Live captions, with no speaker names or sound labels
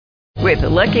With the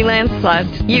Lucky Land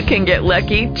Slots, you can get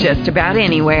lucky just about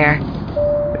anywhere.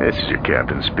 This is your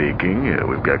captain speaking.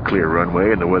 We've got clear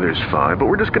runway and the weather's fine, but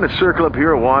we're just going to circle up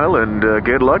here a while and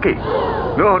get lucky.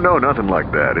 No, nothing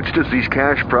like that. It's just these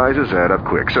cash prizes add up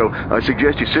quick. So I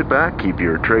suggest you sit back, keep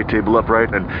your tray table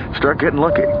upright, and start getting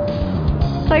lucky.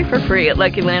 Play for free at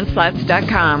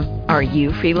LuckyLandSlots.com. Are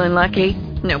you feeling lucky?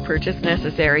 No purchase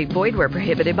necessary. Void where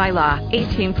prohibited by law.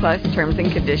 18 plus terms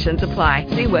and conditions apply.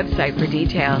 See website for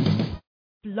details.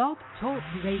 Blog Talk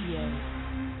Radio.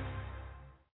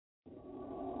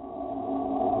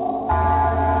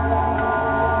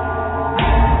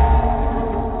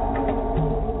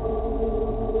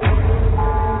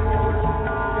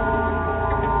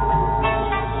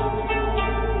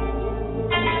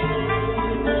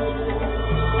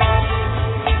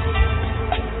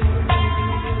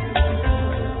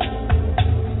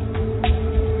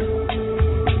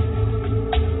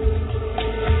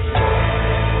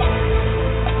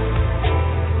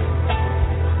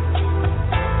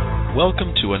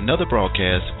 Welcome to another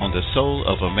broadcast on the Soul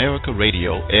of America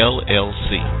Radio,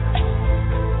 LLC.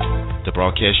 The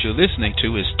broadcast you're listening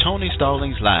to is Tony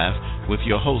Stallings Live with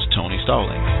your host, Tony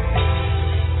Stallings.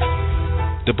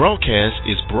 The broadcast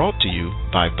is brought to you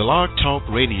by Blog Talk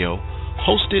Radio,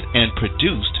 hosted and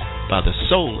produced by the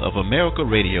Soul of America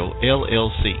Radio,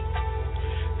 LLC.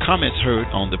 Comments heard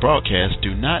on the broadcast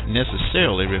do not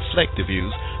necessarily reflect the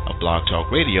views of Blog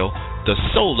Talk Radio, the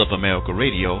Soul of America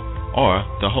Radio, or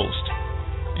the host.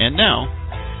 And now,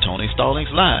 Tony Stallings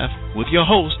Live with your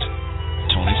host,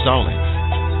 Tony Stallings.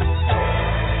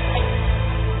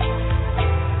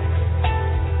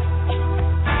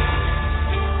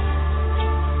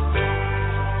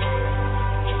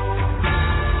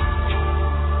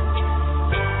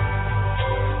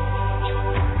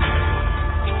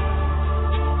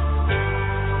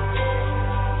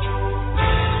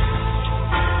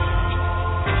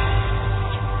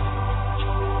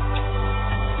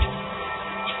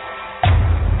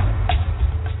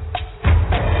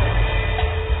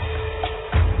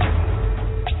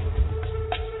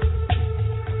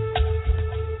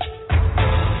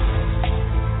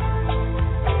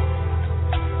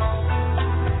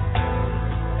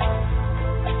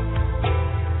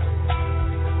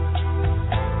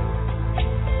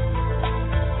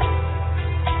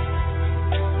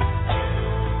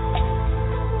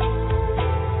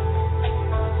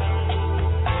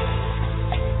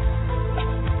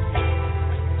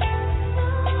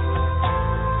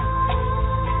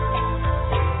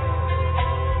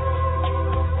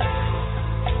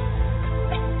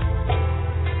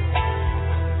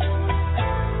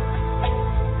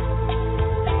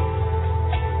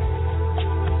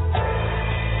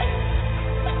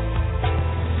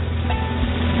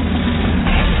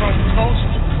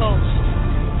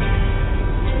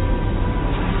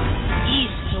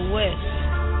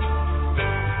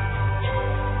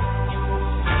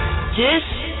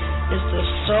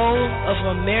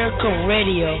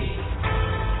 Radio.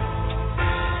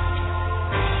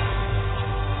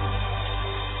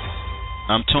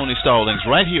 I'm Tony Stallings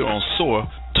right here on SOAR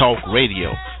Talk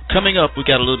Radio. Coming up, we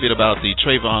got a little bit about the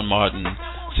Trayvon Martin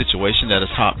situation that is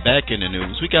hot back in the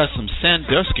news. We got some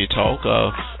Sandusky talk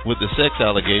with the sex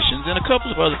allegations and a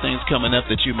couple of other things coming up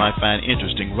that you might find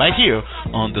interesting right here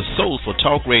on the Soul for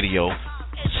Talk Radio,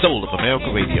 Soul of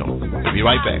America Radio. We'll be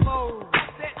right back.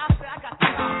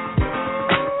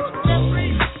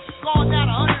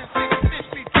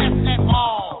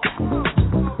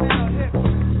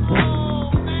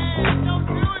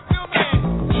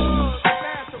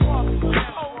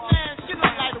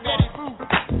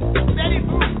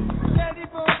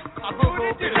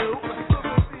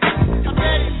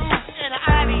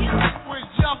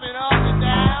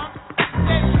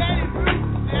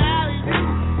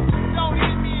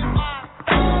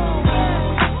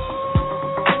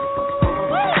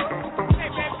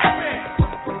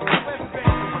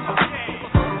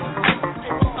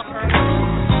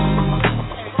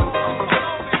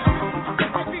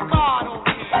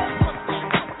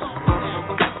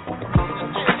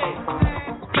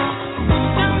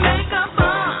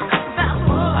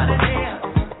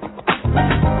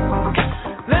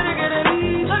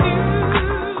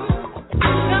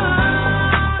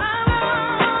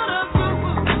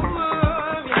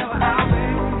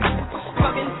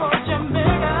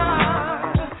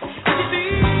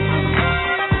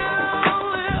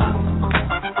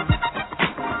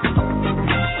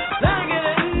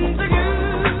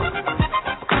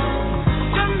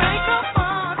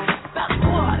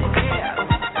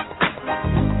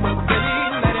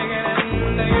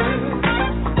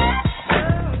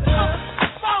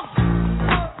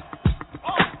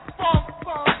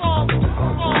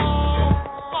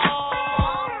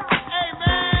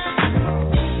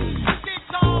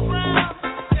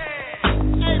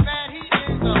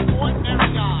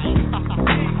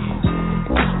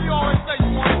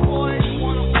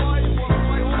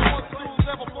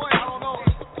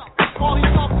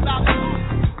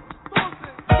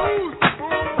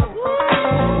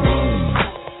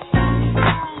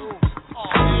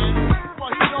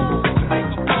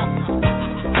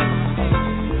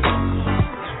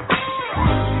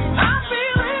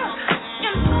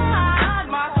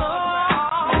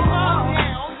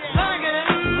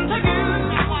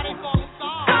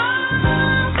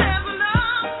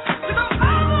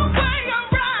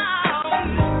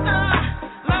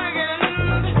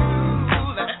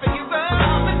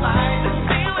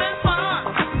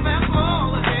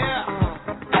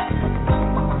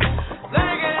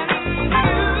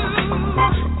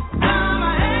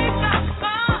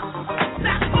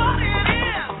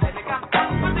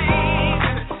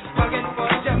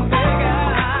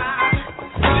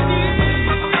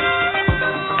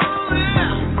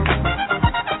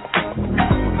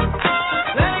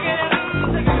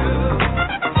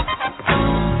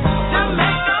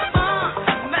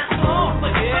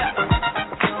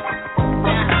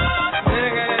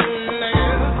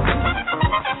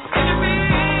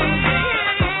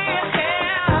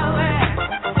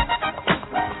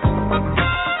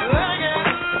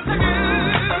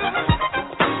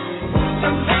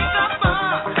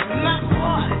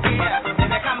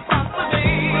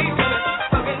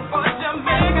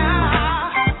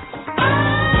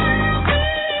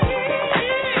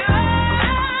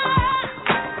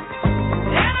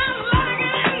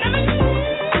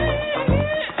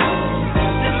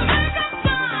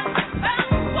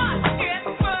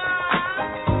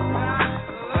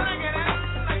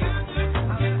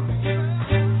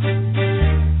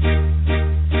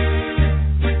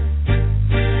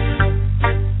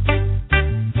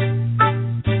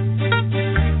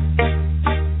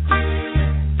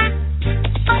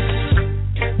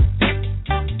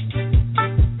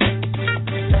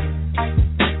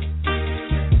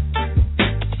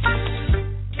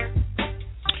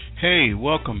 Hey,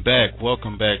 welcome back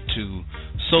to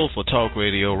Soulful Talk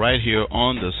Radio right here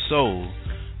on the Soul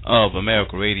of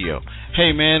America Radio.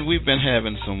 Hey man, we've been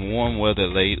having some warm weather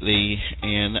lately,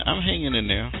 and I'm hanging in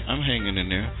there.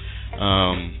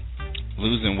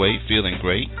 Losing weight, feeling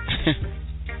great.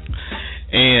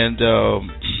 And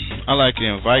I'd like to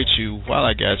invite you, while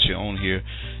I got you on here,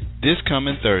 this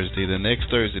coming Thursday, the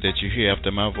next Thursday that you hear after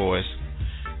my voice,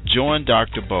 join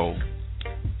Dr. Bo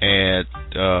at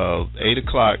 8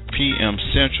 o'clock p.m.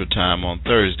 Central Time on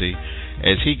Thursday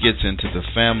as he gets into the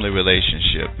family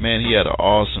relationship. Man, he had an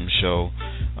awesome show,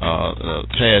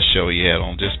 past show he had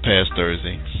on this past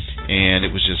Thursday, and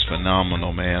it was just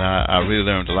phenomenal, man. I really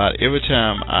learned a lot. Every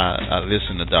time I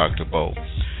listen to Dr. Bo,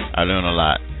 I learn a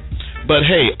lot. But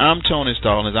hey, I'm Tony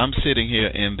Stallings. I'm sitting here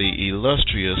in the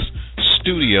illustrious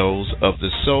studios of the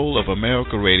Soul of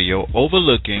America Radio,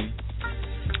 overlooking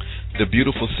the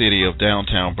beautiful city of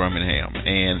downtown Birmingham,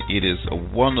 and it is a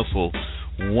wonderful,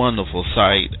 wonderful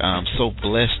sight. I'm so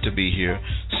blessed to be here,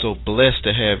 so blessed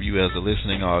to have you as a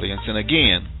listening audience. And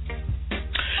again,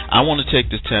 I want to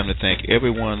take this time to thank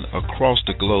everyone across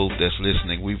the globe that's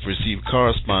listening. We've received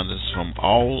correspondence from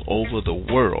all over the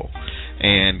world,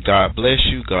 and God bless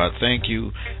you, God thank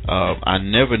you. I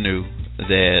never knew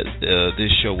that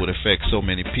this show would affect so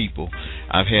many people.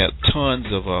 I've had tons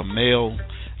of mail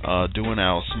during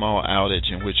our small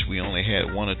outage in which we only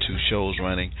had 1 or 2 shows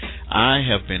running. I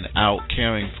have been out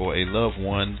caring for a loved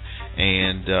one,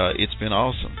 and it's been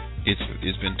awesome.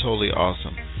 It's been totally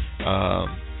awesome. I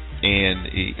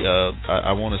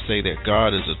want to say that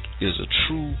God is a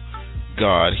true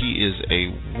God. He is a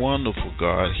wonderful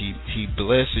God. He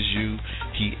blesses you.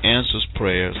 He answers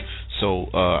prayers.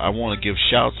 So I want to give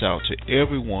shouts out to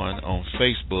everyone on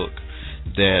Facebook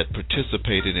that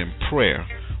participated in prayer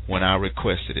when I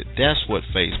requested it. That's what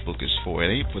Facebook is for. It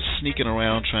ain't for sneaking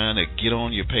around trying to get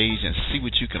on your page and see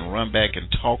what you can run back and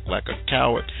talk like a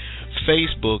coward.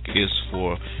 Facebook is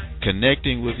for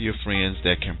connecting with your friends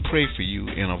that can pray for you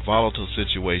in a volatile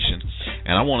situation.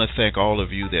 And I want to thank all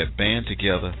of you that band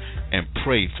together and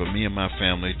prayed for me and my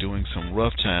family during some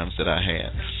rough times that I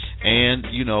had. And,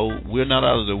 you know, we're not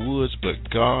out of the woods, but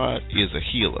God is a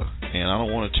healer. And I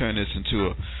don't want to turn this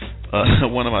into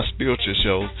one of my spiritual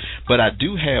shows, but I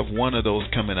do have one of those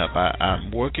coming up.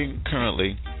 I'm working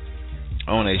currently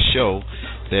on a show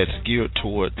that's geared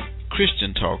toward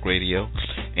Christian talk radio,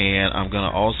 and I'm going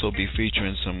to also be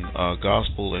featuring some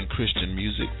gospel and Christian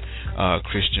music,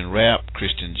 Christian rap,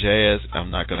 Christian jazz.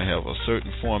 I'm not going to have a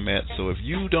certain format, so if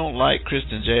you don't like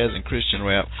Christian jazz and Christian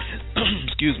rap,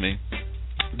 excuse me,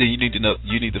 then you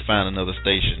need to find another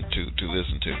station to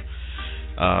listen to,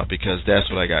 because that's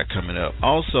what I got coming up.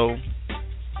 Also,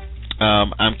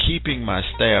 I'm keeping my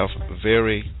staff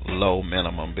very low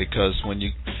minimum, because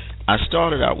I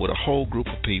started out with a whole group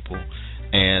of people,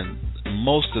 and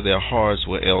most of their hearts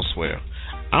were elsewhere.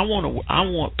 I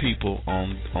want people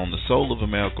on the Soul of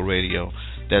America Radio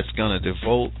that's going to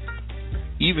devote,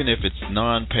 even if it's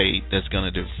non-paid, that's going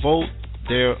to devote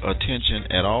their attention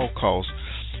at all costs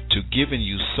to giving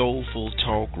you soulful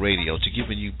talk radio, to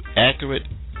giving you accurate,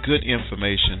 good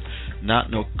information,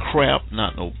 not no crap,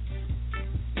 not no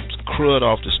crud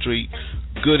off the street,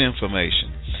 good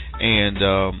information. And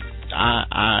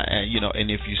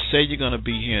and if you say you're going to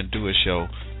be here and do a show,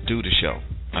 do the show.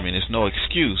 I mean, there's no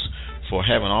excuse for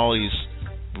having all these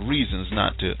reasons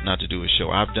not to do a show.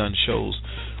 I've done shows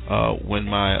when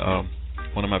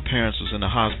one of my parents was in the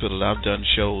hospital. I've done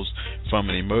shows from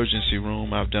an emergency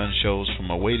room. I've done shows from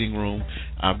a waiting room.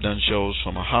 I've done shows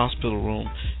from a hospital room.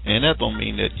 And that don't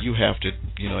mean that you have to,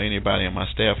 anybody on my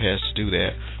staff has to do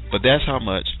that. But that's how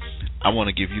much I want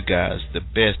to give you guys the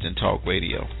best in talk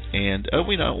radio. And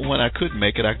when I couldn't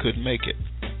make it, I couldn't make it.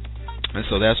 And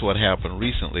so that's what happened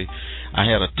recently. I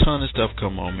had a ton of stuff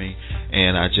come on me,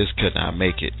 and I just could not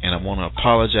make it. And I want to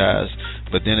apologize.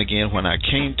 But then again, when I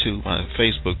came to my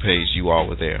Facebook page, you all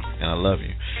were there, and I love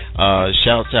you.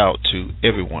 Shouts out to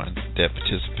everyone that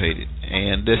participated.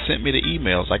 And they sent me the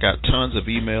emails. I got tons of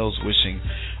emails wishing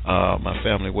my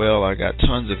family well. I got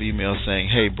tons of emails saying,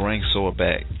 hey, bring Soar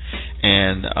back.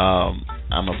 And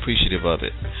I'm appreciative of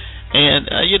it. And,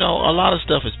 a lot of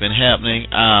stuff has been happening.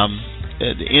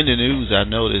 In the news, I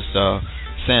noticed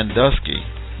Sandusky,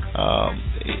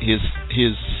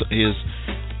 his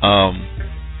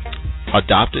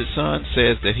adopted son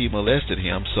says that he molested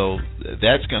him, so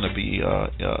that's going to be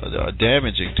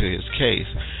damaging to his case.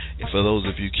 For those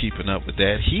of you keeping up with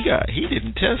that, he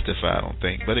didn't testify, I don't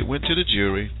think, but it went to the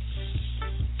jury,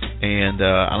 and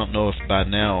I don't know if by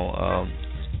now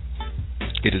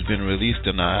it has been released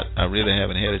or not. I really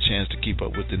haven't had a chance to keep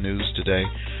up with the news today,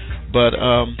 but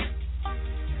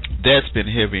that's been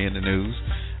heavy in the news.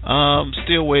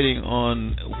 Still waiting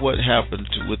on what happened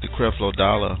with the Creflo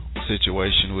Dollar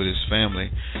situation with his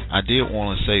family. I did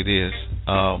want to say this.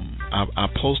 I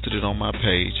posted it on my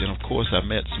page, and of course I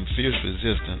met some fierce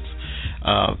resistance.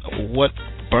 What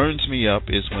burns me up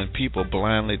is when people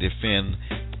blindly defend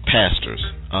pastors.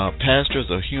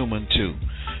 Pastors are human too.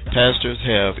 Pastors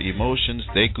have emotions.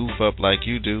 They goof up like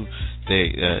you do.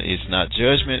 It's not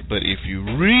judgment, but if you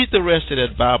read the rest of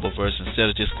that Bible verse instead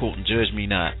of just quoting "Judge me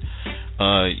not,"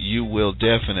 you will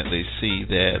definitely see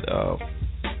that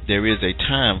there is a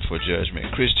time for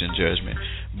judgment, Christian judgment.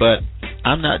 But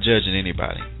I'm not judging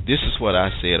anybody. This is what I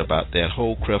said about that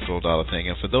whole Creflo Dollar thing.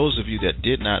 And for those of you that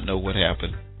did not know what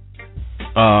happened,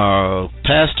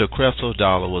 Pastor Creflo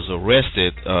Dollar was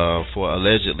arrested for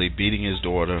allegedly beating his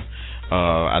daughter.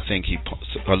 I think he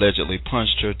allegedly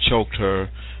punched her, choked her,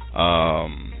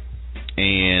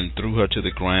 and threw her to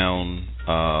the ground,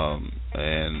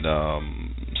 and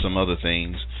some other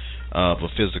things of a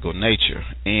physical nature.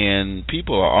 And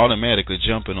people are automatically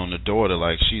jumping on the daughter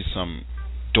like she's some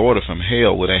daughter from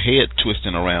hell with her head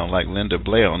twisting around like Linda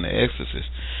Blair on The Exorcist,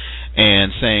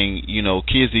 and saying,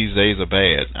 kids these days are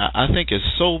bad. I think it's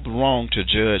so wrong to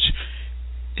judge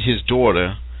his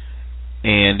daughter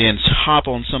and then hop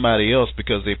on somebody else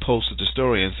because they posted the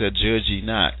story and said, "Judge ye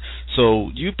not."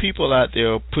 So you people out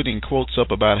there putting quotes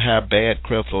up about how bad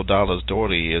Creflo Dollar's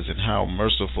daughter is and how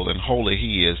merciful and holy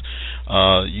he is,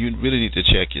 you really need to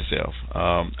check yourself.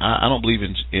 I don't believe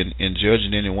in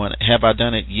judging anyone. Have I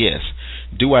done it? Yes.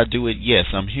 Do I do it? Yes.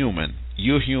 I'm human.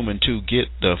 You're human too. Get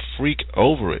the freak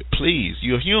over it, please.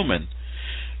 You're human.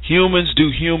 Humans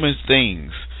do human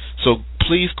things. So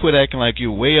please quit acting like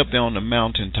you're way up there on the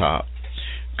mountaintop.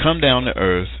 Come down to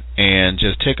earth and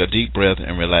just take a deep breath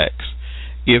and relax.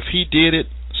 If he did it,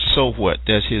 so what?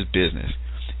 That's his business.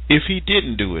 If he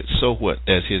didn't do it, so what?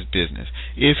 That's his business.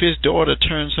 If his daughter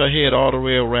turns her head all the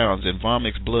way around and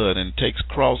vomits blood and takes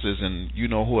crosses and you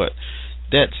know what,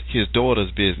 that's his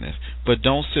daughter's business. But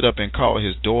don't sit up and call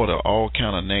his daughter all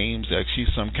kind of names like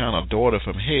she's some kind of daughter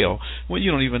from hell when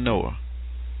you don't even know her.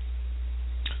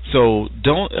 So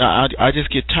I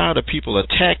just get tired of people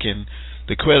attacking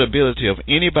the credibility of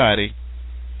anybody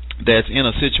that's in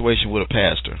a situation with a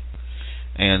pastor.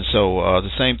 And so the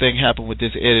same thing happened with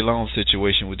this Eddie Long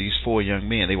situation with these 4 young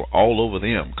men. They were all over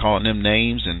them, calling them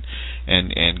names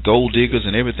and gold diggers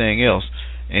and everything else,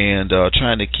 and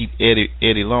trying to keep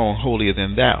Eddie Long holier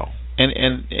than thou. And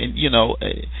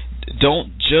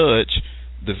don't judge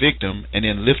the victim and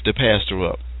then lift the pastor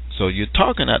up. So you're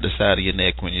talking out the side of your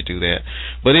neck when you do that.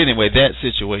 But anyway, that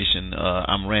situation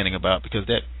I'm ranting about because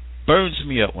that burns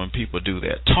me up when people do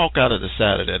that. Talk out of the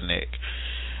side of their neck.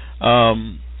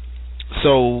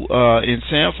 So in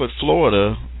Sanford,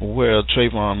 Florida, where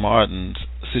Trayvon Martin's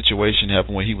situation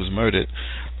happened when he was murdered,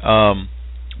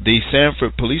 the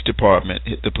Sanford Police Department,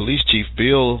 the police chief,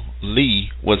 Bill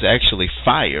Lee, was actually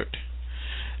fired.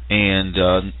 And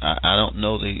I don't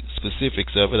know the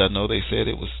specifics of it. I know they said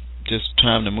it was just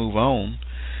time to move on.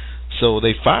 So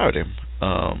they fired him.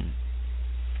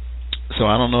 So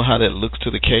I don't know how that looks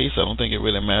to the case. I don't think it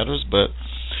really matters. But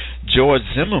George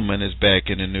Zimmerman is back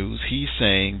in the news. He's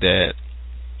saying that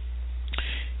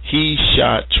he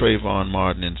shot Trayvon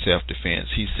Martin in self-defense.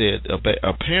 He said,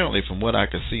 apparently from what I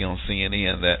could see on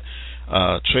CNN, that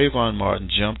Trayvon Martin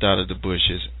jumped out of the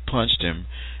bushes, punched him,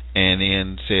 and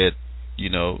then said,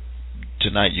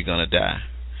 tonight you're going to die.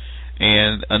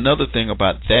 And another thing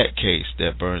about that case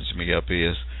that burns me up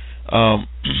is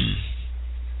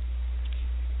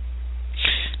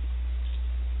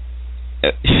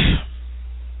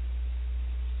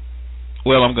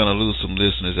well, I'm going to lose some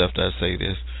listeners after I say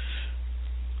this.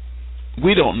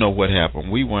 We don't know what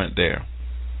happened. We weren't there.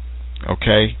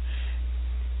 Okay?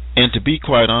 And to be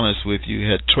quite honest with you,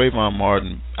 had Trayvon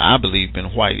Martin, I believe,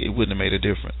 been white, it wouldn't have made a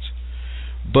difference.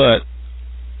 But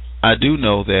I do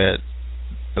know that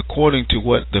according to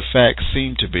what the facts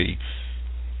seem to be,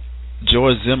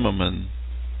 George Zimmerman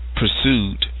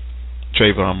pursued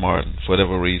Trayvon Martin for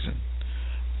whatever reason.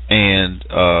 And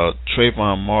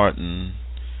Trayvon Martin,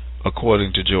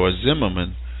 according to George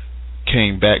Zimmerman,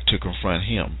 came back to confront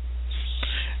him.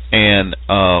 And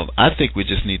I think we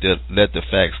just need to let the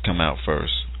facts come out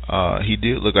first. He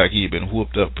did look like he had been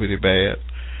whooped up pretty bad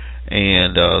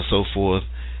and so forth.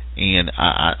 And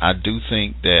I do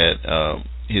think that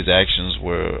his actions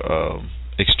were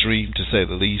extreme, to say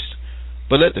the least.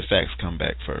 But let the facts come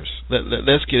back first.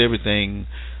 Let's get everything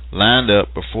lined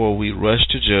up before we rush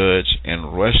to judge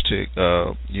and rush to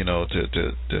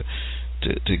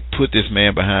to put this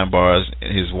man behind bars.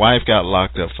 His wife got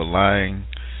locked up for lying.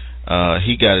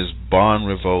 He got his bond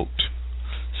revoked.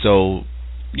 So,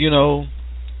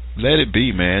 let it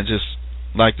be, man. Just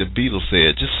like the Beatles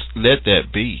said, just let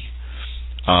that be.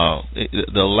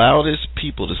 The loudest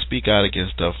people to speak out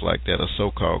against stuff like that are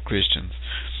so-called Christians.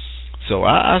 So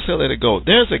I say let it go.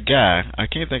 There's a guy, I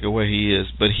can't think of where he is,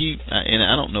 but and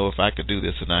I don't know if I could do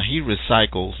this or not. He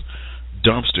recycles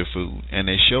dumpster food, and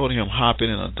they showed him hopping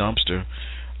in a dumpster,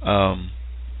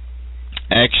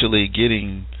 actually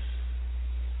getting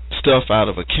stuff out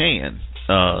of a can,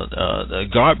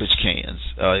 garbage cans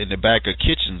in the back of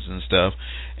kitchens and stuff,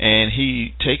 and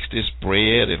he takes this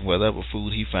bread and whatever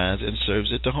food he finds and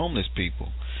serves it to homeless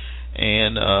people.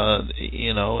 And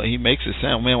he makes it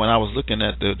sound, man, when I was looking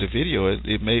at the video,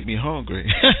 it made me hungry.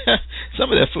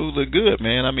 Some of that food looked good,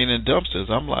 man. I mean, in dumpsters,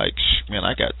 I'm like, man,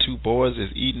 I got 2 boys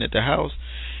that's eating at the house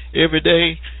every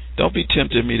day. Don't be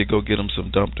tempting me to go get them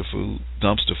some dumpster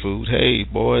food. Hey,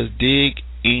 boys, dig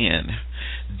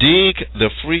the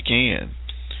freak in,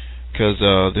 because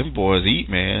them boys eat,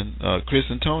 man. Chris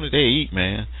and Tony, they eat,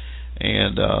 man.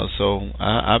 And so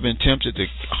I've been tempted to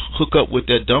hook up with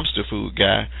that dumpster food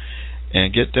guy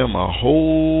and get them a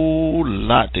whole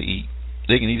lot to eat.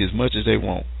 They can eat as much as they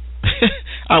want.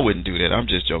 I wouldn't do that. I'm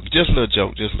just joking. Just a little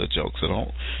joke.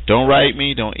 So don't write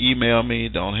me, don't email me,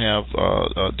 don't have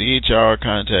DHR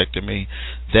contacting me.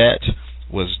 That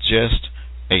was just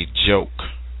a joke,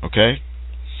 okay?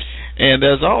 And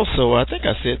there's also, I think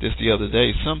I said this the other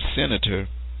day, some senator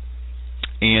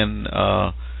in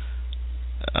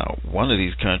one of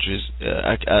these countries,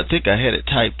 I think I had it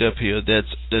typed up here,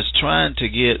 that's trying to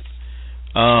get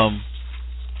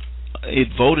it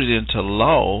voted into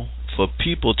law for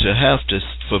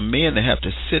men to have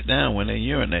to sit down when they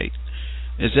urinate.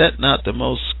 Is that not the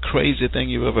most crazy thing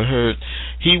you've ever heard?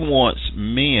 He wants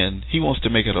to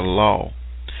make it a law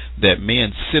that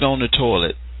men sit on the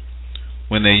toilet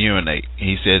when they urinate.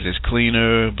 He says it's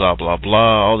cleaner, blah, blah,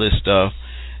 blah, all this stuff.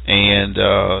 And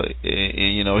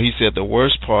he said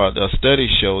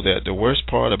studies show that the worst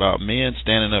part about men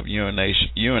standing up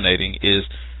urinating is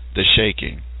the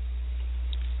shaking.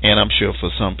 And I'm sure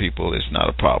for some people it's not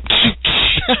a problem.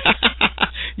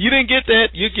 You didn't get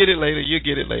that? You get it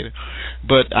later.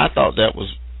 But I thought that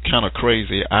was kind of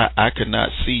crazy. I could not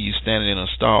see you standing in a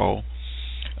stall,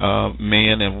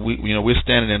 man, and we're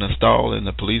standing in a stall and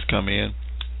the police come in.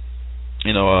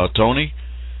 Tony,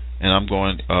 and I'm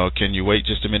going, can you wait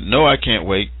just a minute? No, I can't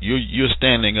wait. You're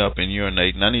standing up and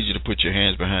urinating. I need you to put your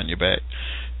hands behind your back.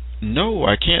 No,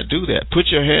 I can't do that. Put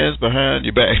your hands behind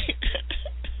your back.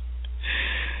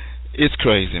 It's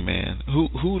crazy, man.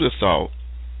 Who'd have thought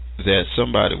that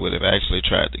somebody would have actually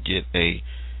tried to get a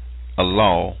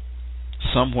law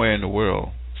somewhere in the world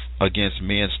against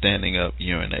men standing up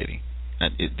urinating?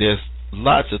 And there's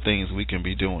lots of things we can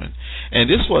be doing. And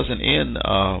this was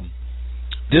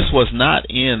not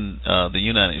in the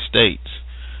United States.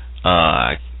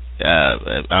 I'm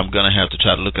going to have to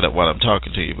try to look it up while I'm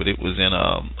talking to you, but it was in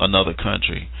another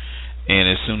country. And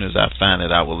as soon as I find it,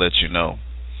 I will let you know.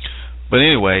 But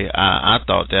anyway, I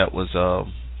thought that was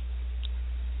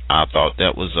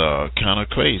kind of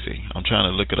crazy. I'm trying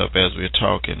to look it up as we're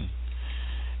talking,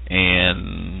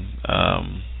 and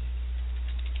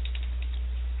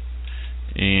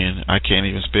I can't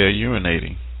even spell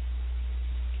urinating.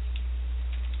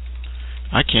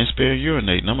 I can't spell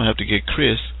urinating. I'm gonna have to get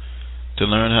Chris to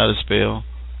learn how to spell.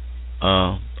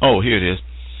 Here it is.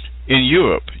 In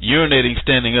Europe, urinating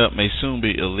standing up may soon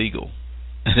be illegal.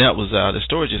 And that was the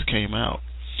story just came out.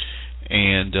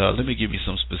 And let me give you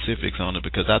some specifics on it,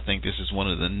 because I think this is one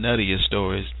of the nuttiest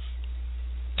stories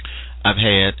I've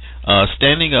had.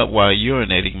 Standing up while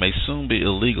urinating may soon be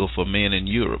illegal for men in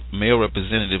Europe. Male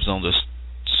representatives on the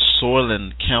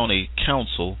Soilen County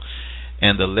Council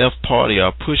and the Left Party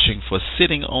are pushing for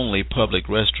sitting-only public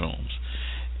restrooms.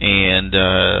 And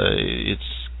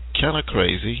it's kind of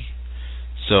crazy.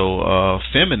 So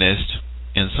feminists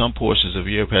in some portions of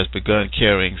Europe has begun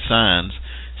carrying signs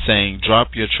saying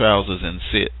 "drop your trousers and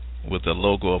sit," with the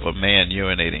logo of a man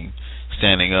urinating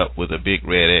standing up with a big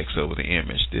red X over the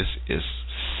image. This is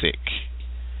sick.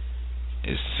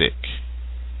 It's sick.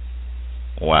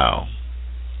 Wow.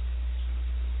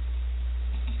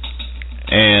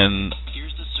 And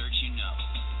here's the search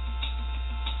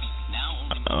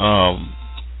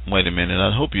wait a minute.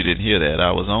 I hope you didn't hear that.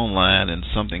 I was online and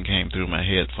something came through my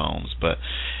headphones, but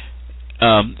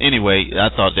anyway, I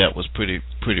thought that was pretty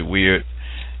weird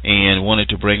and wanted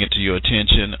to bring it to your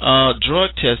attention.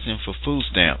 Drug testing for food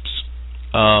stamps.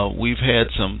 We've had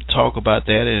some talk about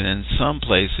that, and in some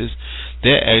places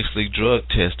they're actually drug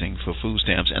testing for food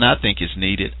stamps, and I think it's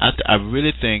needed. I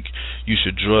really think you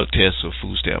should drug test for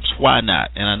food stamps. Why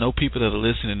not? And I know people that are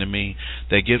listening to me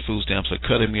that get food stamps are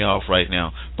cutting me off right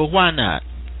now, but why not?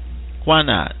 Why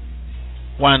not?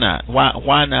 Why not?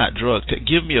 Why not drug test?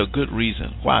 Give me a good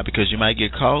reason. Why? Because you might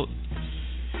get caught.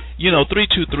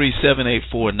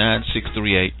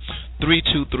 323-784-9638.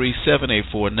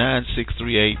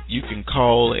 323-784-9638. You can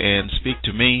call and speak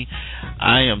to me.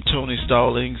 I am Tony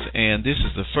Stallings, and this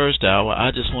is the first hour.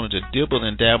 I just wanted to dibble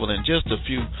and dabble in just a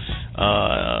few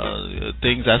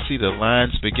things. I see the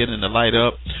lines beginning to light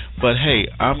up. But, hey,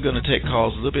 I'm going to take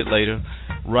calls a little bit later.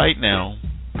 Right now,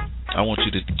 I want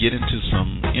you to get into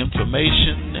some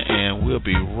information, and we'll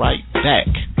be right back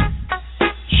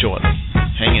shortly.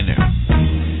 Hang in there.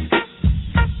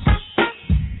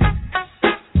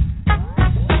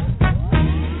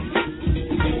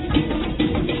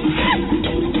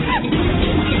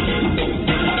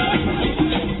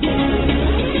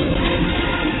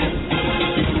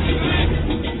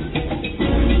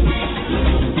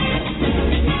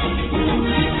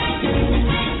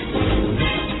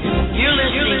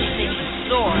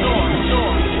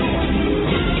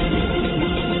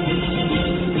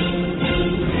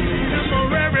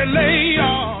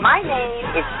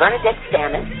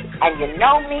 And you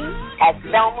know me as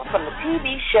Selma from the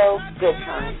TV show Good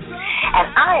Times. And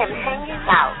I am hanging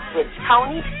out with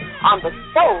Tony on the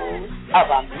Soul of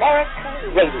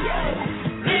American Radio.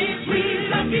 Ain't we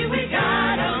lucky we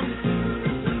got 'em?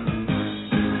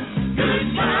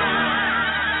 Good times.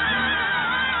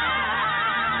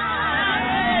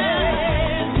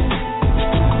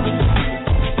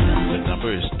 The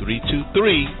number is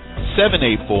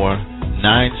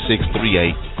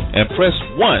 323-784-9638 and press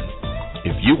 1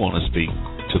 if you want to speak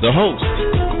to the host.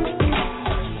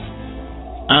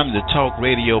 I'm the Talk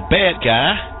Radio Bad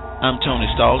Guy. I'm Tony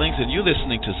Stallings, and you're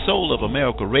listening to Soul of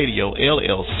America Radio,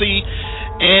 LLC.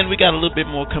 And we got a little bit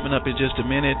more coming up in just a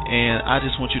minute, and I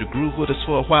just want you to groove with us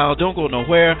for a while. Don't go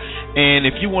nowhere. And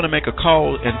if you want to make a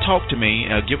call and talk to me,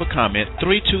 give a comment,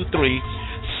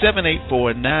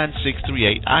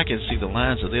 323-784-9638. I can see the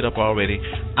lines are lit up already.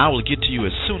 I will get to you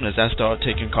as soon as I start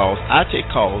taking calls. I take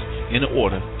calls in the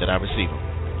order that I receive them.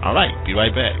 All right, be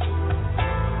right back.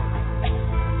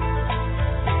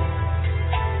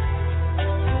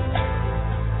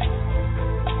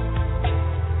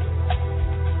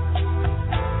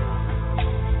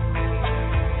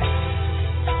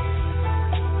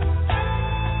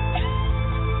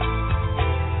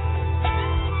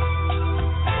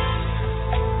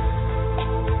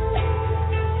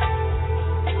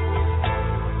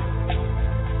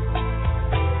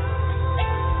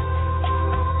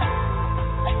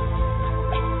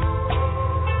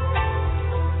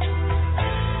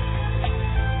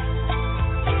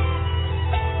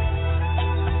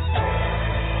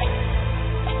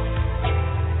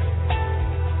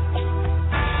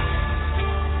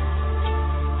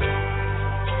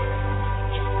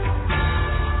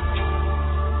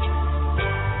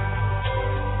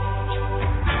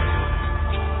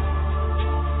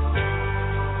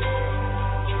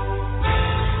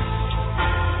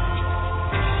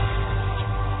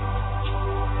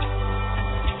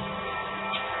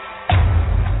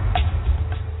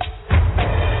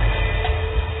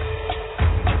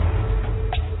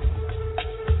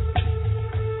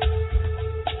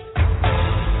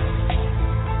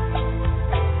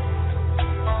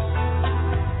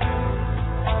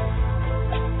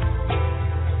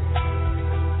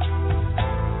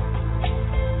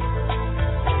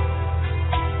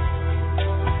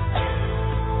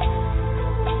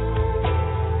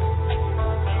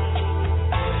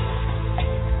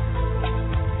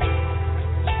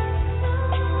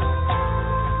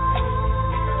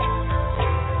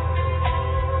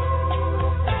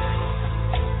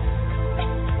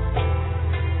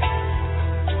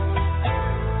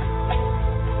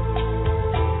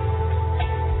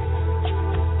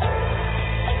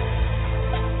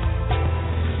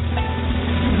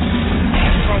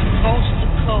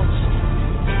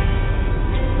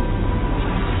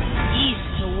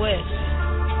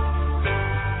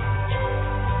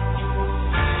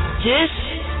 This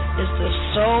is the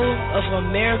Soul of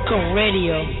America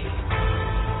Radio.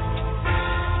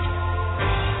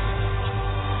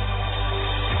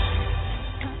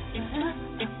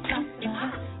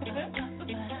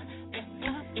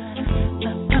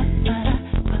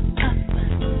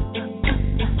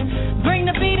 Bring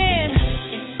the beat in.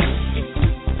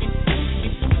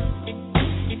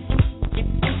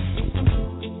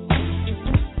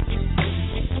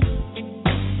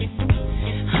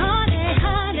 Honey,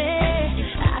 honey,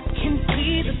 I can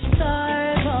see the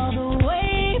stars all the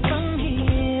way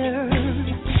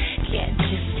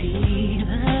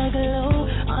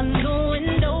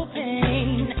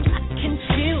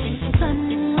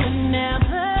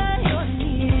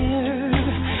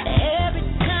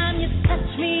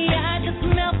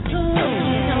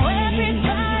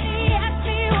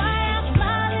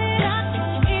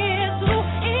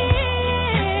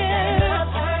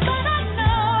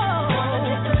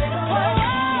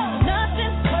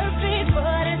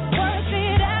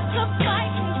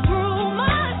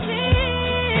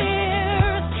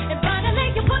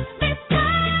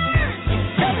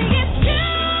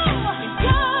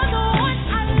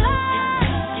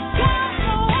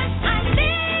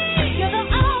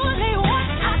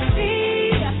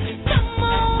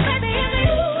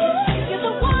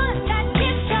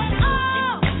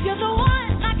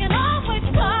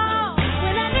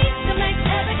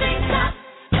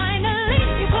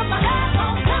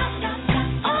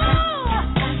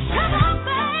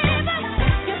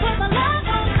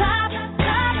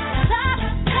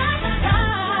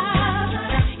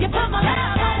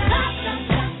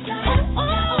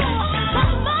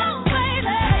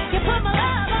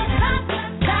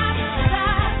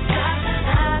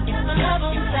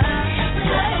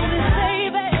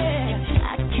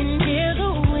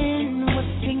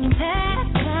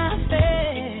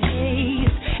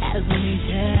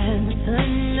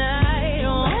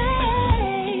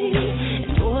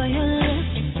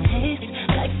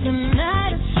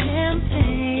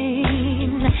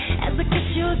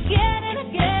again and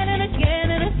again and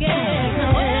again and again.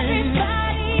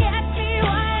 Everybody asks me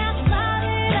why I'm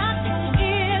smiling out from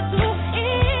ear to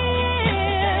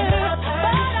ear,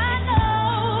 but I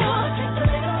know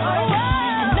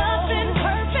nothing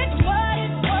perfect, but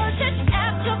it's worth it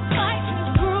after fighting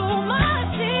through my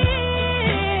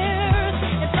tears.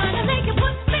 It's time to make it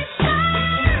put me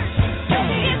first.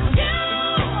 Baby, it's you.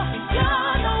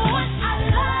 You're the one I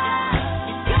love.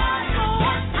 You're the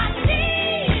one I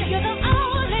need. You're the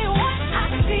only one I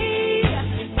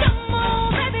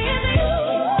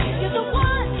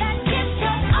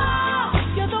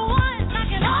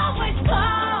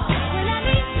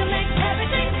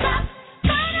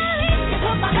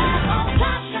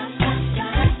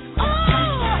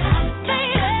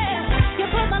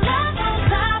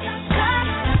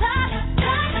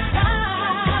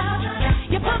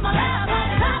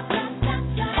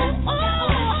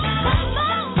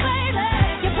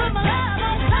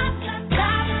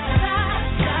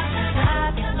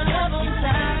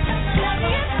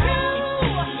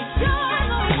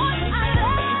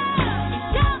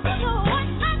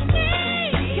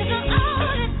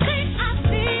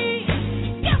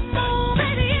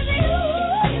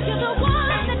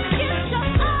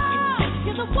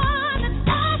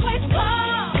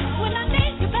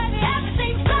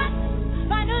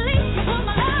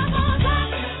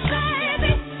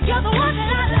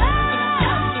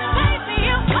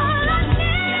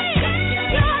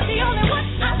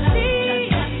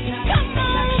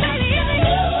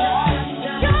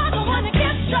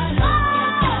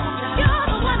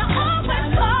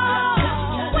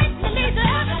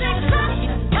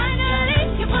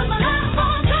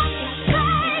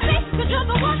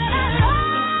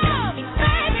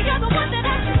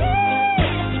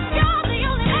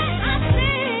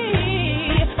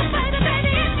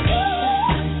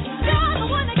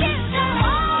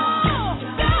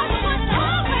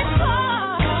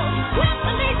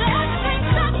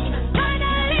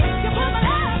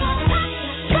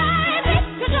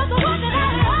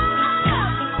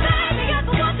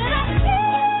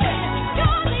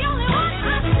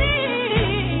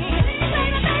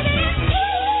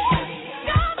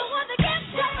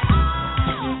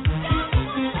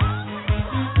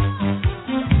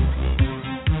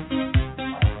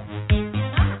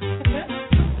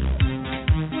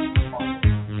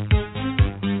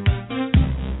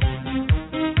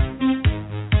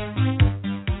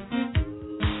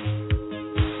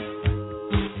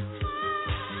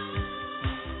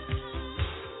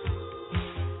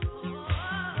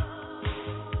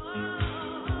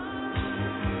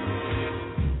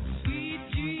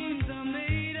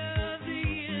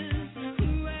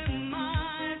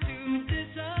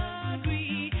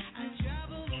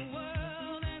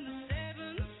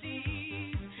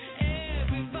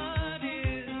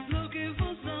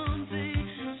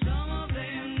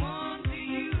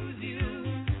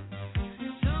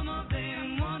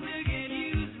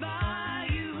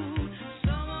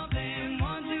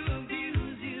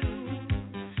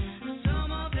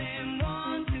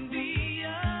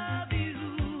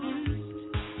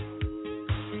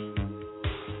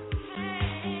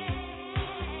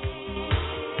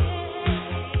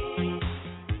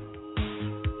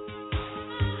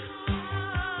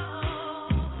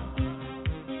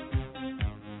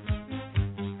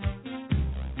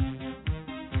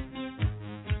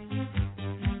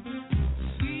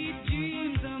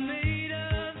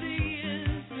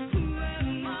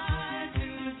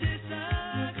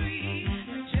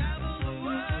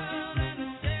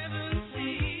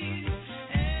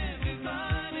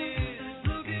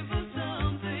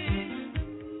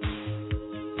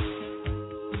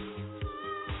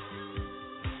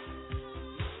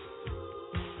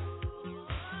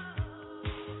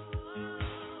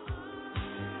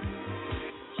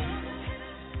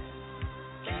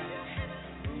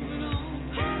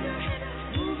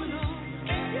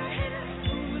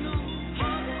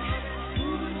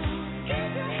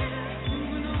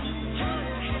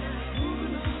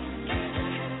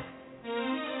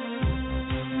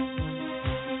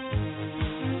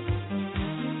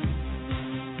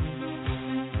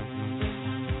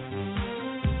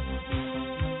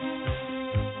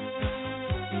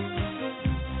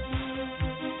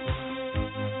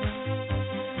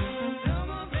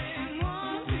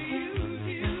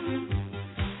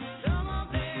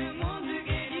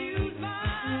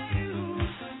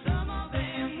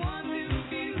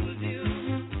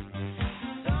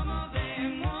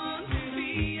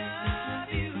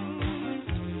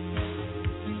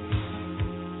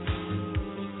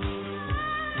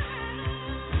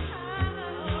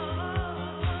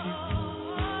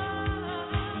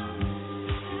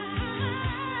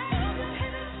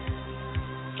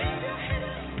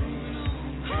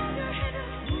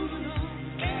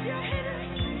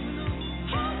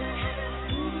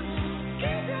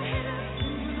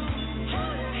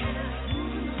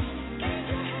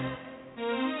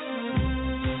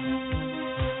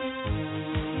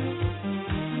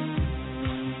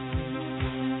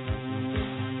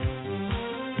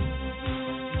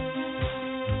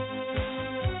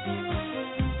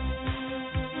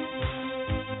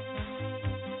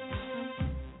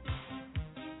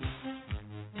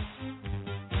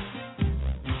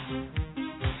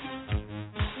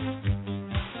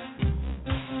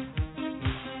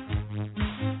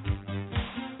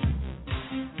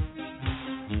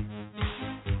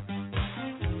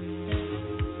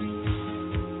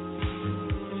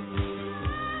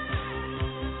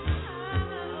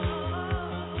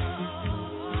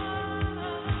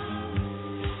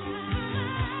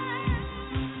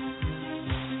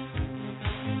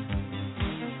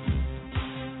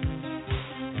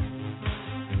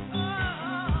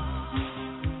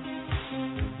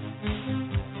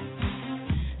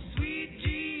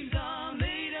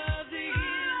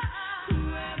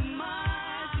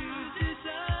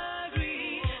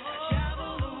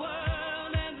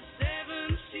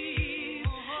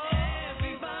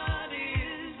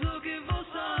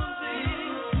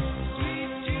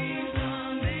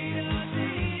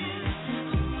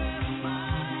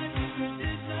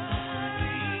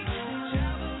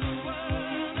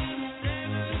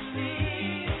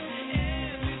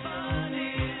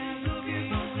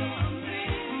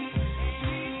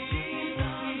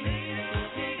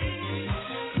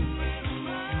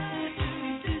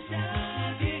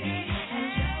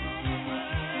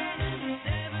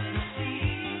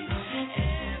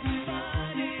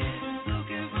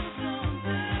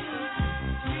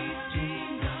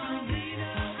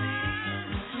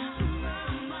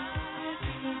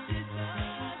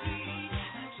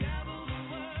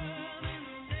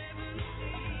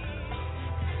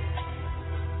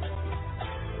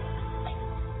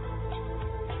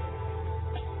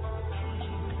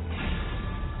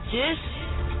This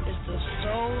is the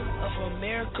Soul of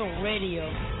America Radio.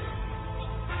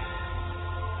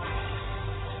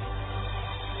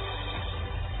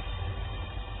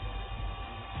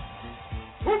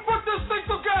 Who put this thing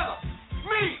together?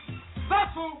 Me.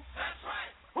 That's who. That's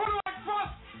right. Who do I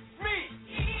trust? Me.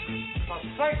 So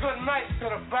say good night to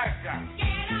the bad guy.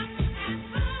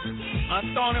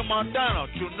 Antonio Montano,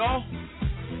 you know?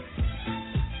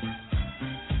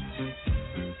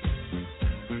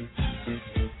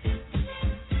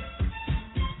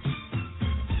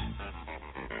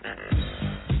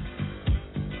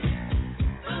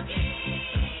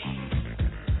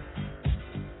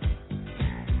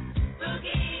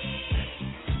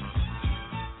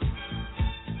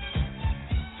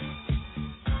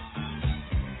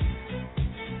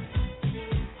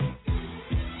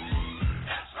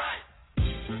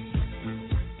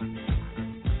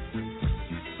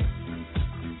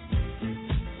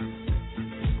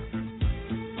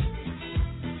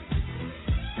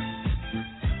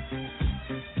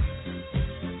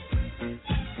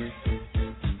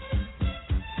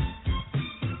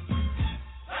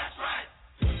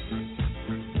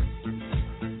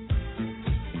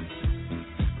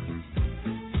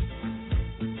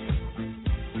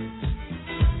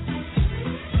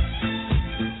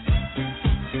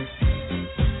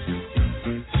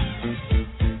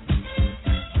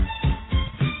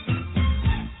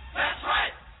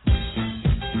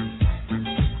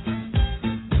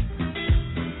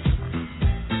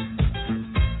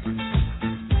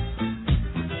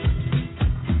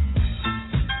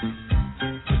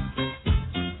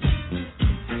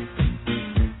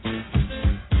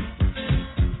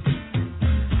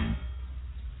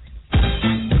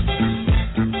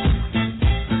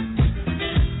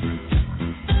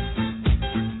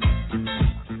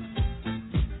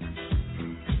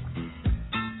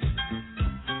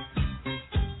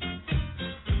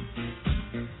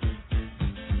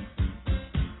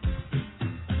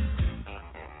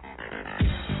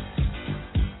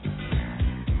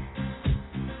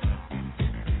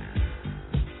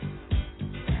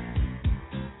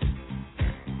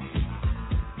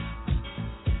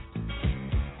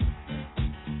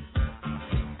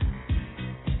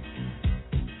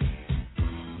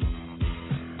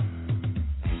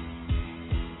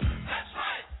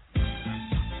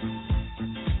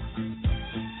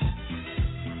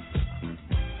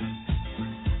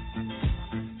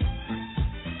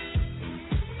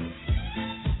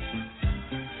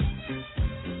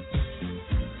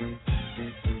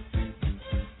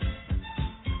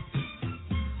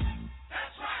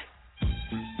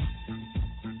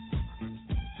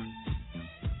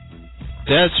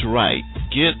 That's right.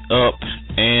 Get Up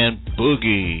and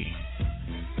Boogie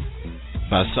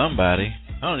by somebody.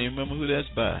 I don't even remember who that's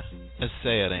by. That's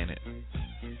sad, ain't it?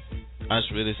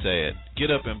 That's really sad.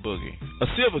 Get Up and Boogie. A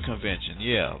silver convention,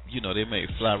 yeah. You know, they made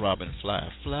Fly Robin Fly.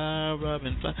 Fly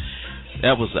Robin Fly.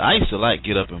 I used to like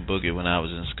Get Up and Boogie when I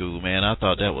was in school, man. I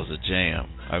thought that was a jam.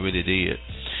 I really did.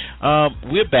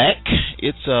 We're back.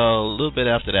 It's a little bit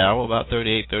after the hour, about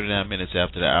 38, 39 minutes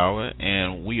after the hour,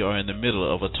 and we are in the middle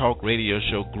of a talk radio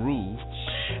show groove.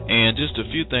 And just a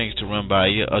few things to run by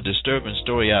you. A disturbing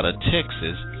story out of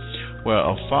Texas where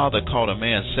a father caught a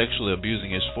man sexually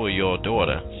abusing his 4-year-old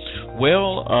daughter.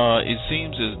 Well, it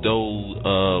seems as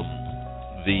though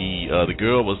the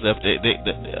girl was left.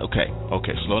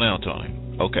 Okay, slow down, Tony.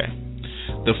 Okay.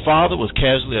 The father was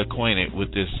casually acquainted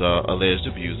with this alleged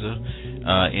abuser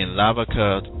in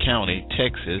Lavaca County,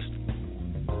 Texas,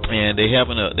 and they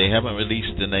haven't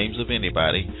released the names of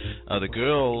anybody. The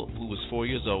girl, who was 4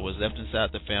 years old, was left inside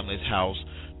the family's house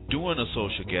during a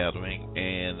social gathering,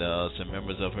 and some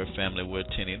members of her family were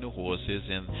tending the horses,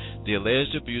 and the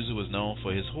alleged abuser was known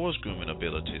for his horse grooming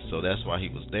abilities, so that's why he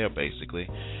was there, basically.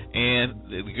 And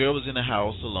the girl was in the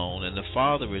house alone, and the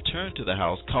father returned to the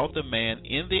house, caught the man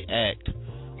in the act,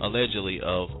 allegedly,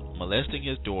 of molesting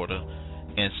his daughter,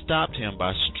 and stopped him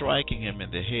by striking him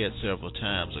in the head several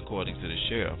times, according to the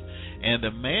sheriff. And the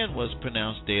man was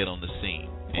pronounced dead on the scene,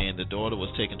 and the daughter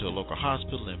was taken to a local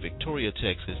hospital in Victoria,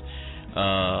 Texas,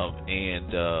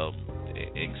 and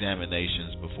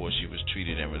examinations before she was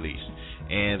treated and released.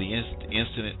 And the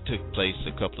incident took place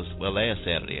last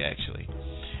Saturday, actually.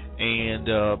 And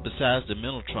besides the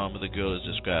mental trauma, the girl is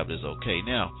described as okay.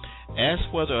 Now,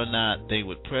 asked whether or not they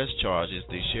would press charges,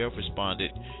 the sheriff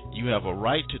responded, "You have a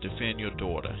right to defend your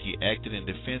daughter." He acted in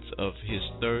defense of his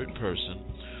third person.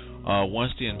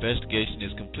 Once the investigation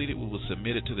is completed, we will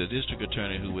submit it to the district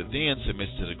attorney, who would then submit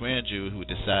it to the grand jury, who would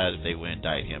decide if they would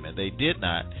indict him. And they did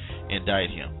not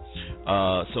indict him.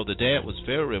 So the dad was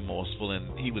very remorseful,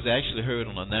 and he was actually heard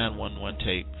on a 911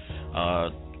 tape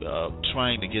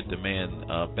trying to get the man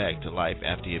back to life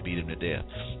after he had beat him to death.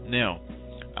 Now,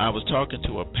 I was talking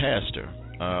to a pastor,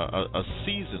 a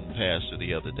seasoned pastor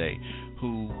the other day,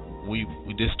 who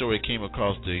this story came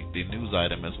across the news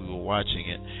item as we were watching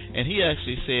it, and he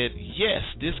actually said, yes,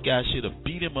 this guy should have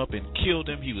beat him up and killed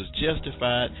him. He was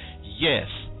justified. Yes.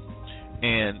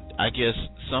 And I guess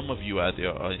some of you out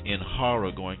there are in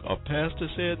horror going, a pastor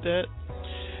said that?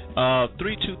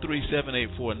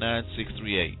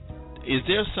 323-784-9638. Is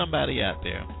there somebody out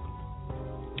there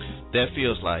that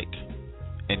feels like,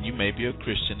 and you may be a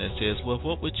Christian, that says, well,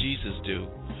 what would Jesus do?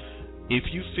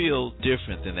 If you feel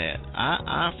different than that,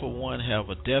 I for one have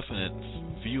a definite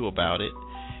view about it.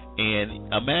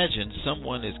 And imagine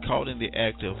someone is caught in the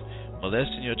act of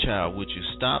molesting your child. Would you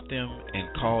stop them and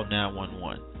call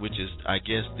 911? Which is, I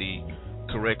guess, the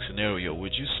correct scenario.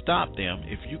 Would you stop them?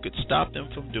 If you could stop them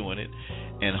from doing it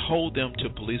and hold them till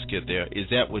police get there, is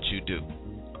that what you do?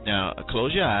 Now,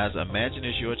 close your eyes. Imagine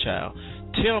it's your child.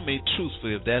 Tell me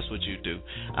truthfully if that's what you do.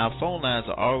 Our phone lines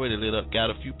are already lit up. Got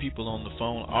a few people on the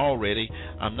phone already.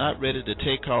 I'm not ready to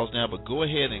take calls now, but go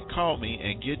ahead and call me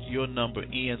and get your number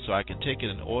in so I can take it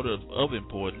in order of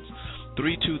importance.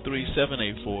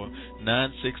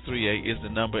 323-784-9638 is the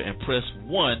number, and press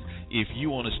 1 if you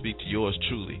want to speak to yours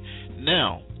truly.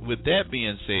 Now, with that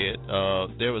being said,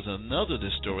 there was another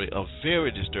story, a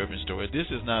very disturbing story. This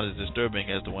is not as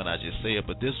disturbing as the one I just said,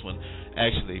 but this one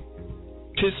actually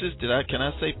pisses. Can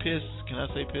I say piss? Can I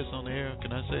say piss on the air?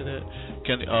 Can I say that?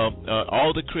 Can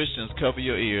all the Christians cover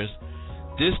your ears?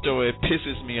 This story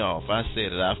pisses me off. I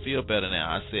said it. I feel better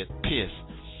now. I said piss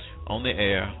on the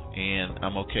air, and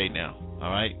I'm okay now. All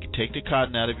right? Take the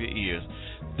cotton out of your ears.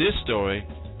 This story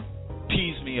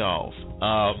pees me off.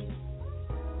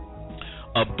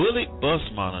 A bullet bus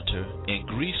monitor in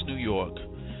Greece, New York.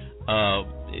 A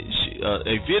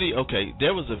video. Okay,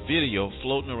 there was a video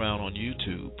floating around on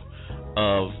YouTube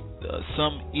of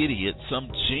some idiot, some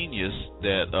genius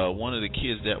that one of the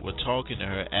kids that were talking to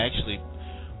her actually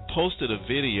posted a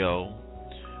video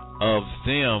of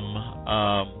them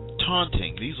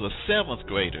taunting. These were 7th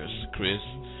graders, Chris.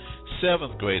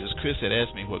 7th graders. Chris had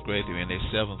asked me what grade they're in. They're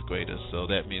 7th graders, so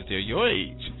that means they're your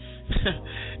age.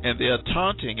 And they are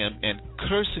taunting and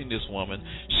cursing this woman.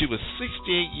 She was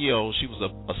 68 years old. She was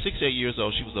 68 years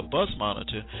old. She was a bus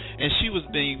monitor, and she was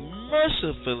being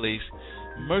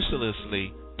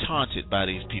mercilessly taunted by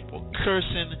these people,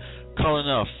 cursing, calling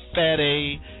her a fat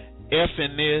A,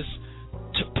 effing this,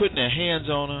 putting their hands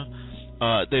on her.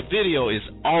 The video is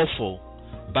awful.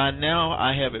 By now,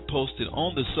 I have it posted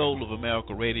on the Soul of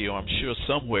America Radio, I'm sure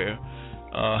somewhere,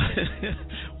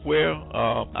 where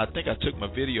I think I took my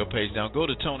video page down. Go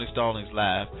to Tony Stallings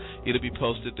Live. It'll be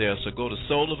posted there. So go to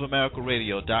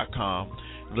soulamericaradio.com.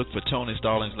 Look for Tony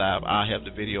Stallings Live. I have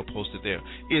the video posted there.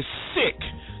 It's sick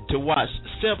to watch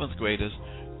 7th graders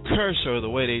curse her the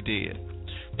way they did.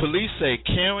 Police say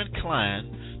Karen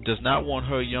Klein does not want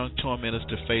her young tormentors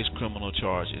to face criminal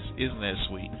charges. Isn't that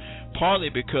sweet? Partly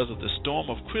because of the storm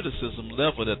of criticism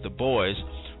leveled at the boys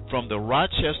from the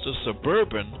Rochester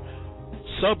suburb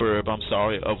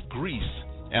of Greece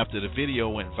after the video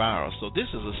went viral. So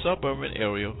this is a suburban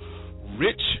area,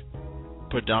 rich,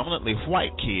 predominantly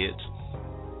white kids,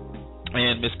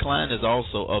 and Miss Klein is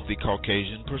also of the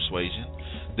Caucasian persuasion.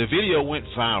 The video went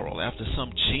viral after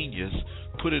some genius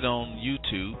put it on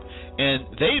YouTube, and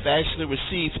they've actually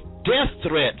received death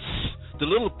threats. The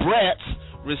little brats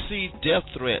received death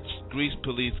threats, Greece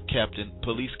police captain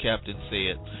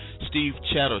said, Steve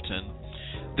Chatterton.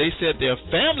 They said their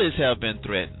families have been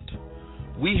threatened.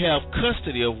 We have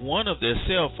custody of one of their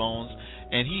cell phones,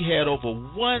 and he had over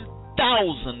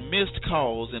 1,000 missed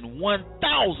calls and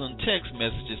 1,000 text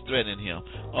messages threatening him.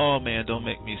 Oh, man, don't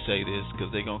make me say this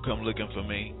because they're going to come looking for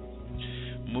me.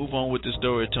 Move on with the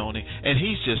story, Tony. And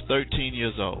he's just 13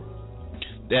 years old.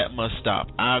 That must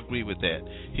stop. I agree with that.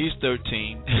 He's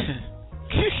 13.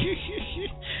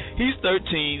 He's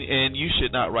 13, and you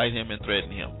should not write him and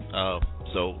threaten him.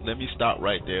 So let me stop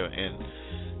right there and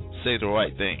say the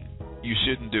right thing. You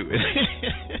shouldn't do it.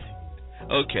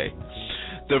 Okay.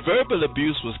 The verbal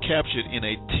abuse was captured in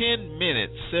a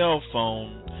 10-minute cell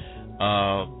phone.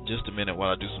 Just a minute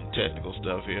while I do some technical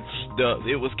stuff here.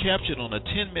 It was captured on a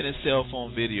 10-minute cell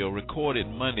phone video recorded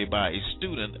Monday by a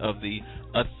student of the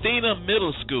Athena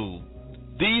Middle School.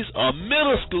 These are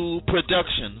middle school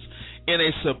productions in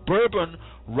a suburban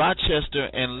Rochester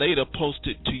and later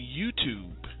posted to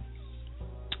YouTube.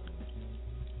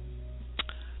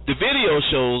 The video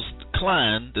shows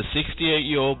Klein, the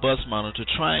 68-year-old bus monitor,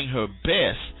 trying her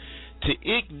best to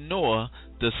ignore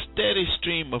the steady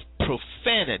stream of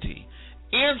profanity,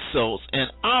 insults,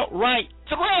 and outright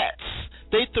threats.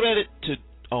 They threatened to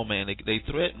oh man, they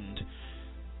threatened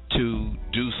to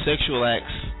do sexual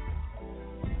acts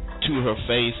to her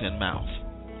face and mouth.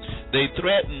 They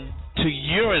threatened to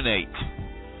urinate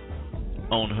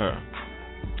on her.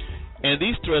 And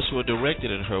these threats were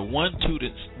directed at her. One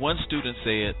student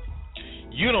said,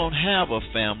 "You don't have a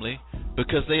family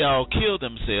because they all killed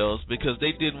themselves because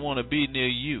they didn't want to be near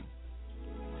you."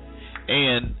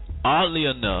 And oddly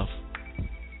enough,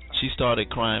 she started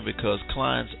crying because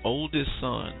Klein's oldest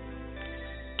son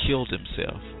killed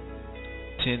himself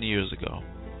 10 years ago.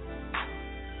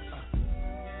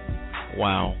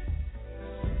 Wow.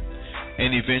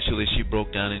 And eventually she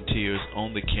broke down in tears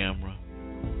on the camera.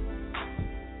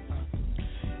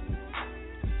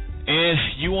 And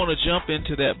you want to jump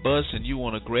into that bus and you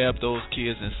want to grab those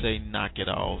kids and say, knock it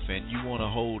off. And you want to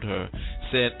hold her,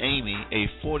 said Amy, a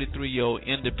 43-year-old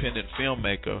independent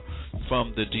filmmaker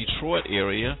from the Detroit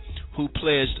area who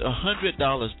pledged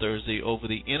 $100 Thursday over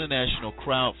the international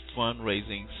crowd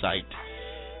fundraising site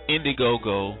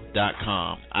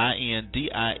Indiegogo.com,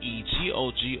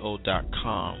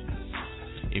 INDIEGOGO.com,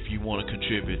 if you want to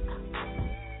contribute.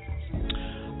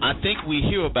 I think we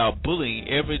hear about bullying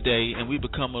every day and we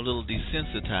become a little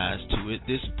desensitized to it.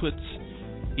 This puts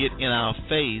it in our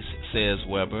face, says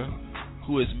Weber,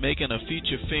 who is making a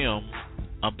feature film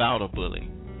about a bully.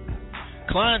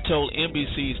 Klein told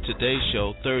NBC's Today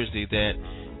Show Thursday that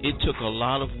it took a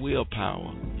lot of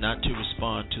willpower not to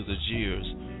respond to the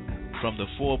jeers from the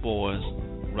 4 boys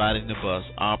riding the bus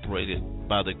operated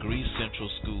by the Greece Central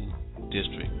School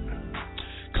District.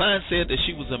 Klein said that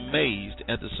she was amazed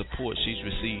at the support she's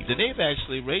received, and they've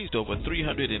actually raised over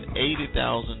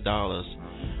 $380,000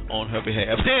 on her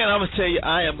behalf. Man, I'm going to tell you,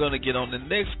 I am going to get on the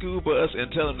next school bus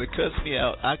and tell them to cuss me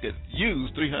out. I could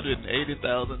use $380,000.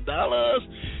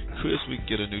 Chris, we can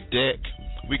get a new deck.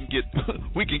 We can get,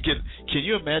 can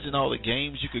you imagine all the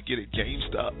games you could get at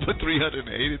GameStop for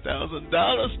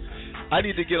 $380,000? I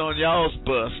need to get on y'all's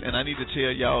bus, and I need to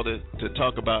tell y'all to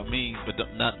talk about me, but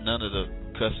none of the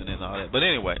cussing and all that. But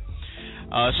anyway,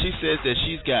 she says that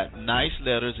she's got nice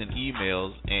letters and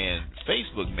emails and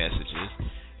Facebook messages,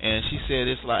 and she said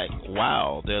it's like,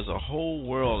 wow, there's a whole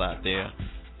world out there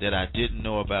that I didn't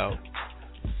know about.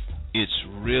 It's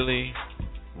really,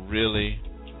 really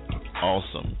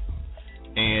awesome.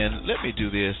 And let me do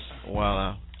this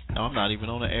while I'm not even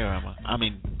on the air, am I? I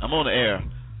mean, I'm on the air,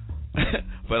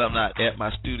 but I'm not at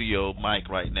my studio mic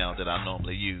right now that I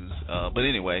normally use. But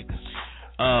anyway,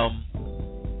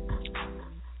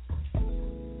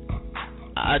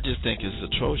 I just think it's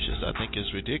atrocious. I think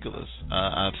it's ridiculous.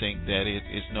 I think that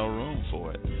it's no room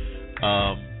for it.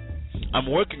 I'm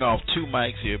working off 2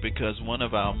 mics here because one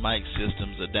of our mic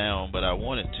systems are down, but I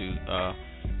wanted to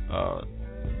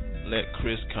let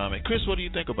Chris comment. Chris, what do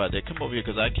you think about that? Come over here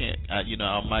because I can't,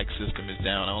 our mic system is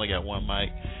down. I only got 1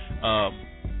 mic.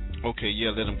 Okay, yeah,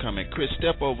 let him come in. Chris,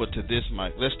 step over to this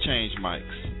mic. Let's change mics.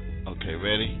 Okay,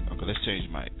 ready? Okay, let's change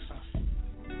mics.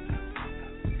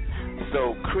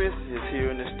 So Chris is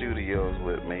here in the studios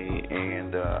with me,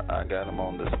 and I got him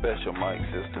on the special mic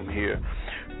system here.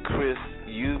 Chris,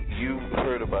 you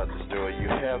heard about the story. You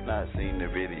have not seen the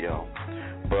video,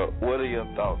 but what are your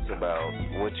thoughts about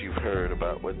what you've heard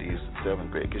about what these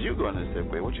 7th grade? Because you're going to 7th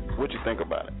grade. What you think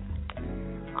about it?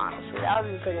 Honestly, that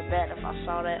would be pretty bad if I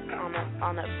saw that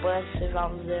on that bus if I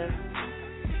was there.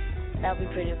 That would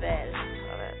be pretty bad if I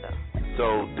saw that though.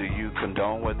 So, do you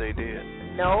condone what they did?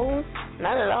 No,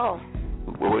 not at all.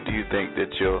 Well, what do you think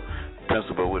that your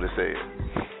principal would have said?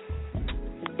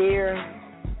 Dear,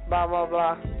 blah, blah,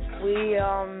 blah, we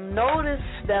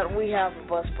noticed that we have a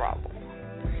bus problem.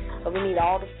 So we need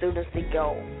all the students to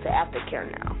go to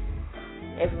aftercare now.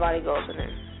 Everybody goes in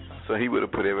there. So he would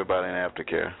have put everybody in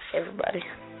aftercare? Everybody.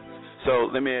 So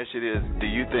let me ask you this. Do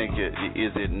you think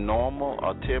is it normal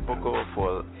or typical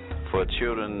for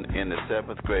children in the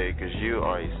 7th grade, because you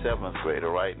are a 7th grader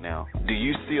right now, do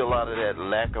you see a lot of that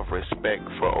lack of respect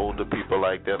for older people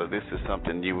like that, or this is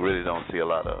something you really don't see a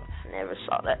lot of? Never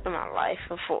saw that in my life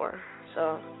before,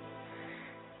 so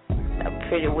that's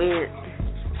pretty weird.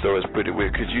 So it's pretty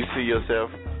weird. Could you see yourself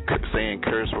saying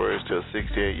curse words to a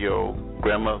 68-year-old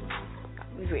grandmother?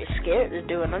 I'm pretty scared to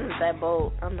do it. I'm not that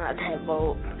bold.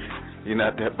 You're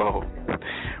not that bold.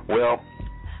 Well,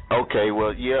 okay,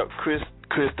 well, yeah, Chris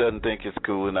doesn't think it's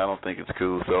cool, and I don't think it's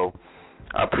cool, so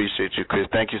I appreciate you, Chris.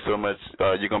 Thank you so much.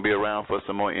 You're going to be around for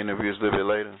some more interviews a little bit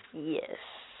later? Yes.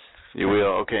 You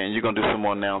will? Okay, and you're going to do some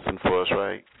more announcing for us,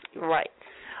 right? Right.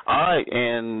 All right,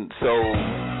 and so...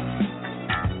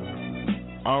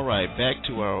 All right, back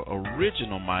to our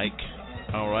original mic.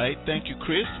 All right, thank you,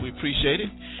 Chris. We appreciate it.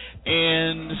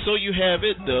 And so you have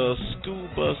it, the school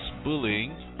bus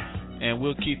bullying, and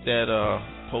we'll keep that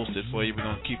posted for you. We're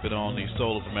going to keep it on the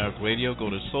Soul of America Radio. Go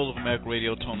to Soul of America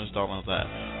Radio, Tony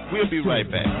StallingsLive. We'll be right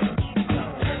back.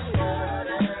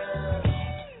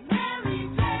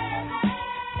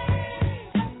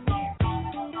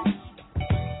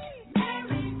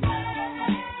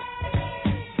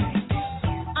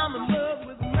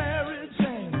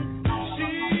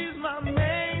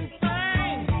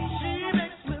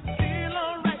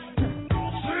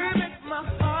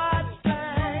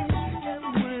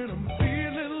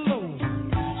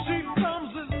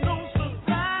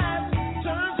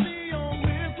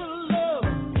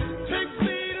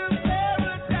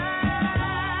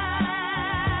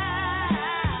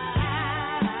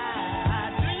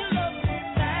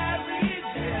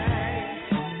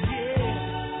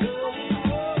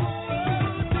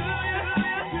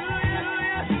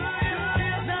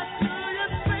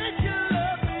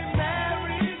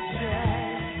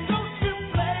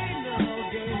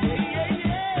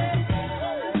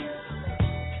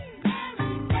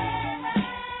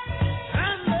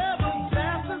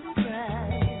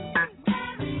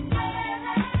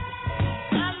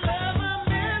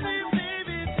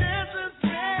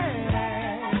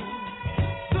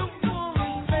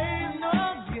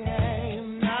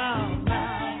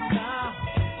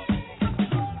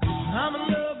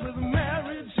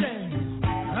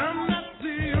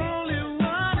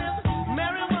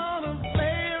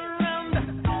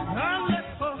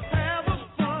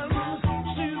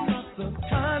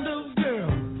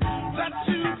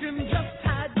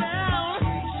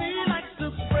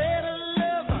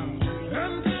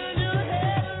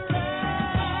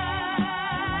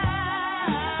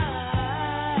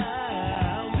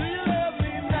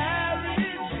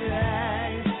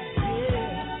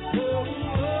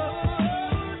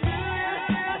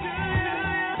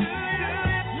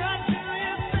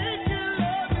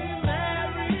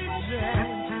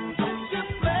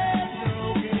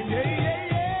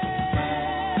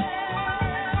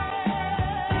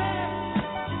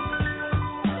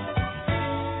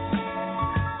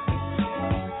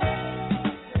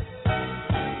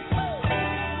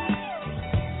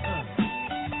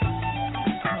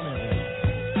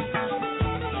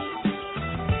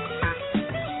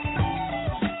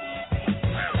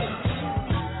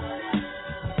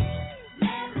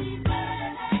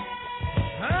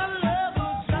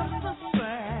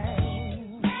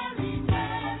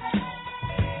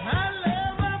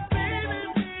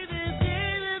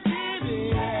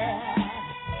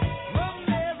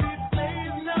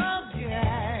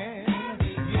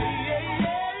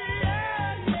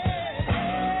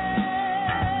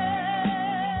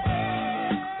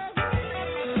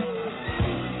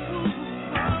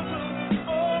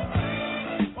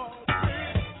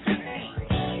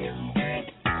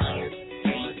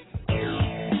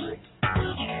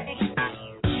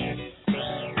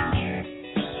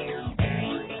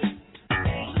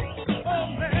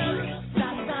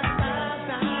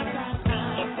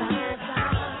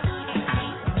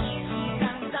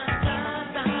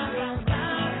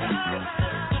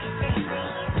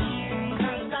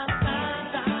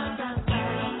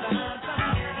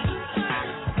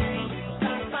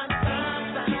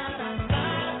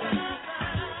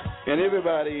 And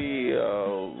everybody,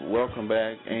 welcome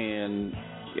back. And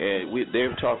they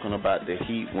were talking about the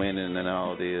Heat winning and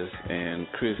all this. And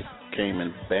Chris came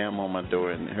and bam on my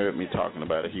door and heard me talking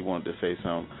about it. He wanted to say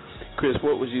something. Chris,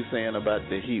 what was you saying about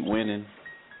the Heat winning?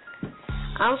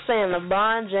 I'm saying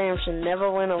LeBron James should never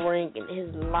win a ring in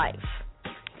his life.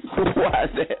 Why is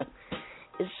that?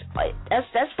 It's like that's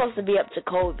supposed to be up to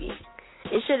Kobe.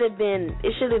 It should have been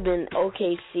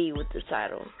OKC with the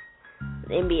title,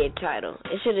 the NBA title.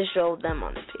 It should have showed them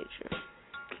on the picture.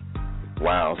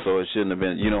 Wow, so it shouldn't have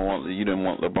been. You didn't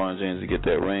want LeBron James to get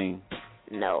that ring?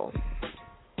 No.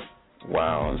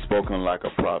 Wow, and spoken like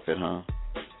a prophet, huh?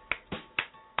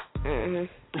 Mhm.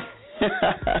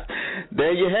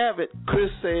 There you have it.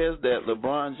 Chris says that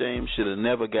LeBron James should have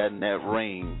never gotten that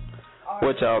ring.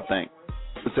 What y'all think?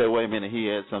 Say, wait a minute, he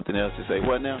had something else to say.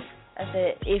 What now? I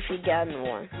said if he gotten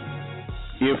one.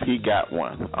 If he got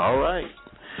one. All right.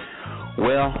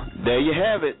 Well, there you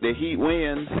have it. The Heat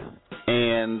wins.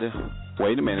 And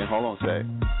wait a minute. Hold on a sec.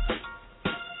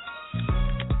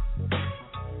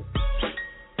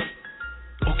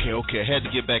 Okay. I had to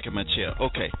get back in my chair.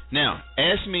 Okay. Now,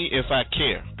 ask me if I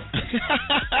care.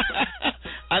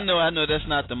 I know that's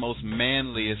not the most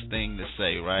manliest thing to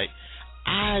say, right?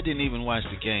 I didn't even watch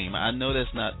the game. I know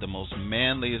that's not the most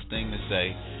manliest thing to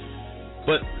say.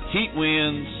 But Heat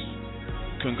wins.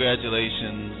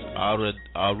 Congratulations.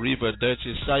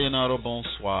 Arrivederci. Sayonara.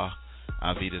 Bonsoir.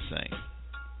 Auf Wiedersehen.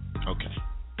 Okay.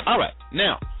 All right.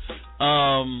 Now,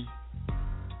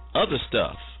 other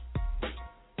stuff.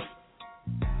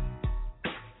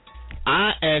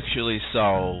 I actually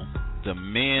saw The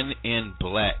Men in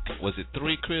Black. Was it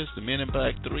 3, Chris? The Men in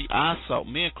Black 3?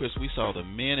 Me and Chris, we saw The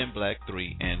Men in Black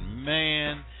 3. And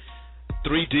man,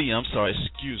 3D, I'm sorry,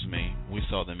 excuse me. We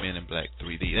saw The Men in Black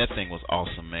 3D. That thing was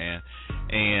awesome, man.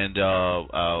 And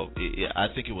I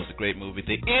think it was a great movie.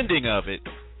 The ending of it,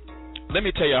 let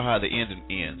me tell y'all how the ending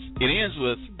ends. It ends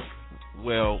with,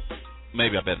 well,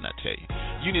 maybe I better not tell you.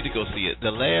 You need to go see it.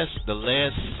 The last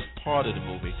part of the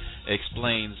movie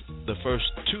explains the first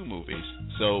 2 movies.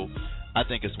 So I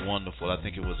think it's wonderful. I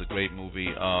think it was a great movie.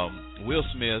 Will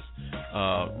Smith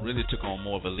really took on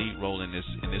more of a lead role in this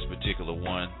particular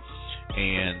one,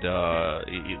 and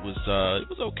it was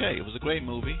okay. It was a great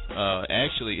movie.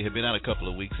 Actually, it had been out a couple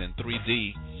of weeks, and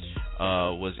 3D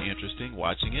was interesting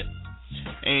watching it,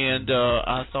 and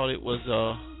I thought it was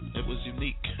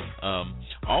unique.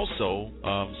 Also,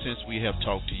 since we have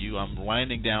talked to you, I'm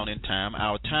winding down in time.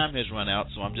 Our time has run out,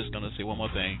 so I'm just going to say one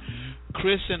more thing.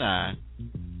 Chris and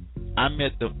I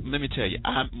met let me tell you,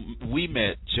 we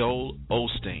met Joel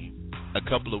Osteen a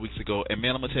couple of weeks ago, and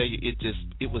man, I'm gonna tell you,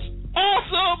 it was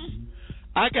awesome.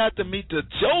 I got to meet the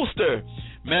Joester.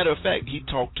 Matter of fact, he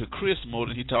talked to Chris more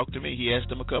than he talked to me. He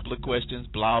asked him a couple of questions,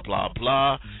 blah blah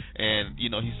blah, and he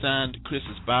signed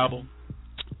Chris's Bible.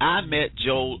 I met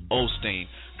Joel Osteen.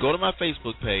 Go to my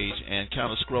Facebook page and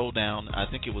kind of scroll down. I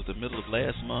think it was the middle of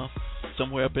last month,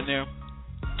 somewhere up in there.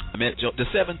 I met Joel the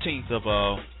 17th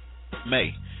of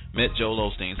May. Met Joel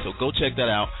Osteen. So go check that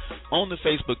out on the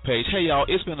Facebook page. Hey, y'all,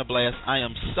 it's been a blast. I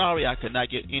am sorry I could not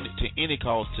get to any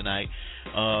calls tonight.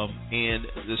 And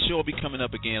the show will be coming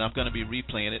up again. I'm going to be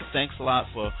replaying it. Thanks a lot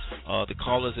for the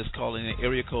callers that's calling in.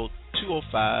 Area code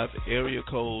 205, area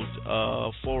code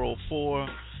 404.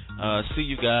 See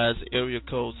you guys. Area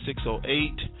code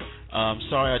 608.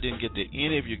 Sorry I didn't get to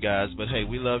any of you guys, but hey,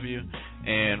 we love you.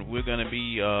 And we're going to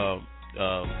be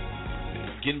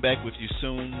getting back with you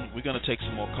soon. We're going to take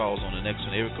some more calls on the next one.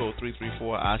 Area code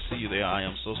 334. I see you there. I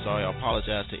am so sorry. I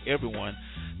apologize to everyone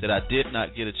that I did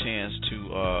not get a chance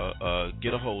to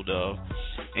get a hold of.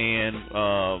 And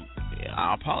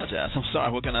I apologize. I'm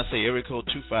sorry. What can I say? Area code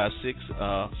 256.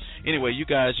 Anyway, you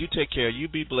guys, you take care. You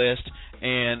be blessed.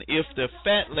 And if the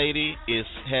fat lady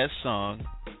has sung,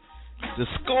 the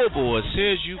scoreboard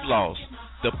says you've lost,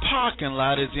 the parking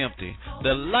lot is empty,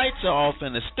 the lights are off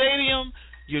in the stadium,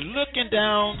 you're looking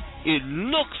down, it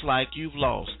looks like you've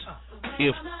lost.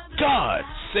 If God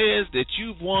says that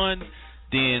you've won,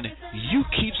 then you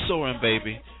keep soaring,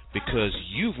 baby, because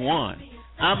you've won.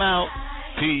 I'm out.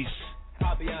 Peace.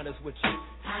 I'll be honest with you.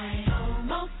 I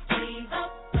almost gave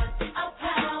up, but a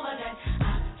power that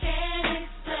I can't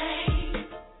explain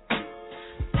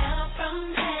fell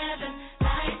from heaven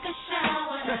like a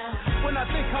shower. When I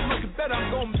think how much better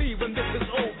I'm gonna be when this is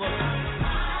over.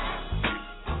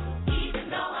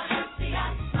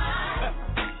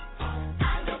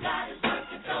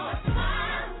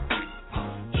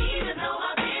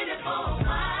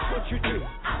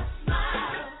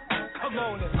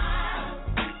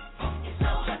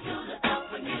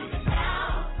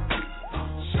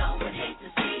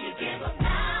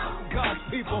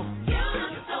 People. You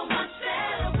look so much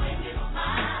better when you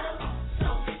smile,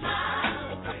 so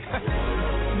smile.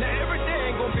 Now every day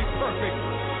ain't gonna be perfect,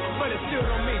 but it still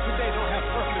don't mean today don't have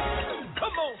purpose.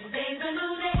 Come on. Today's a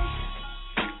new day,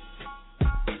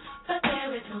 but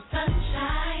there is no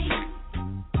sunshine.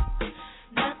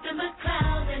 Nothing but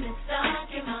clouds and it's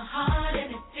dark in my heart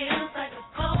and it feels like a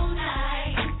cold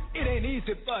night. It ain't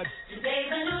easy, but today's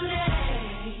a new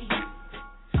day.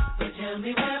 But tell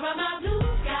me where are my blue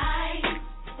skies?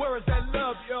 Where is that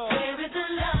love, y'all? Where is the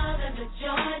love and the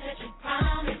joy that you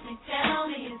promised me? Tell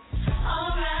me it's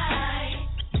alright.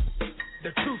 The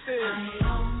truth is, I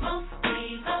almost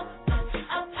gave up, but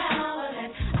a power that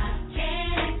I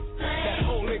can't explain. That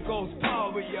Holy Ghost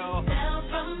power, y'all. Fell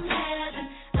from heaven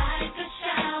like a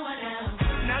shower down.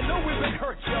 Now I know we've been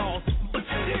hurt, y'all, but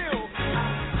still,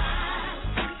 I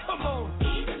smile. Come on.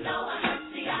 Even though I hurt,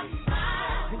 see, I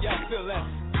smile. Y'all feel that?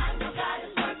 I know God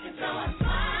is working, so I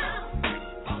smile.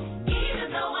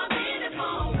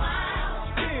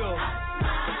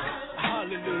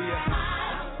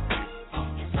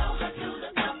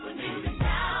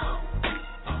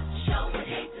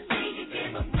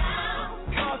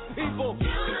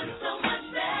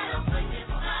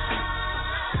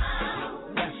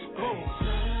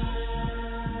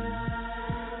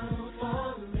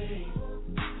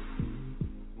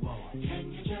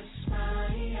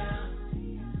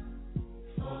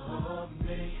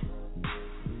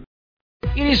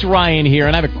 It is Ryan here,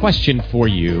 and I have a question for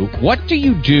you. What do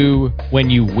you do when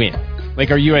you win? Like,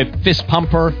 are you a fist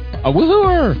pumper? a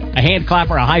woohooer, a hand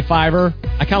clapper, a high fiver.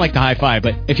 I kind of like the high five,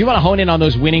 but if you want to hone in on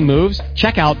those winning moves,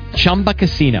 check out Chumba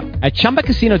Casino. At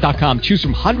ChumbaCasino.com, choose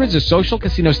from hundreds of social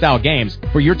casino-style games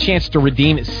for your chance to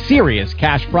redeem serious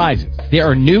cash prizes. There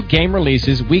are new game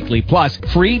releases weekly, plus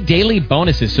free daily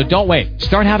bonuses, so don't wait.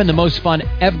 Start having the most fun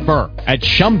ever at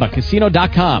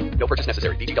ChumbaCasino.com. No purchase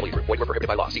necessary. VGW Group. Void where prohibited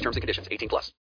by law. See terms and conditions. 18+.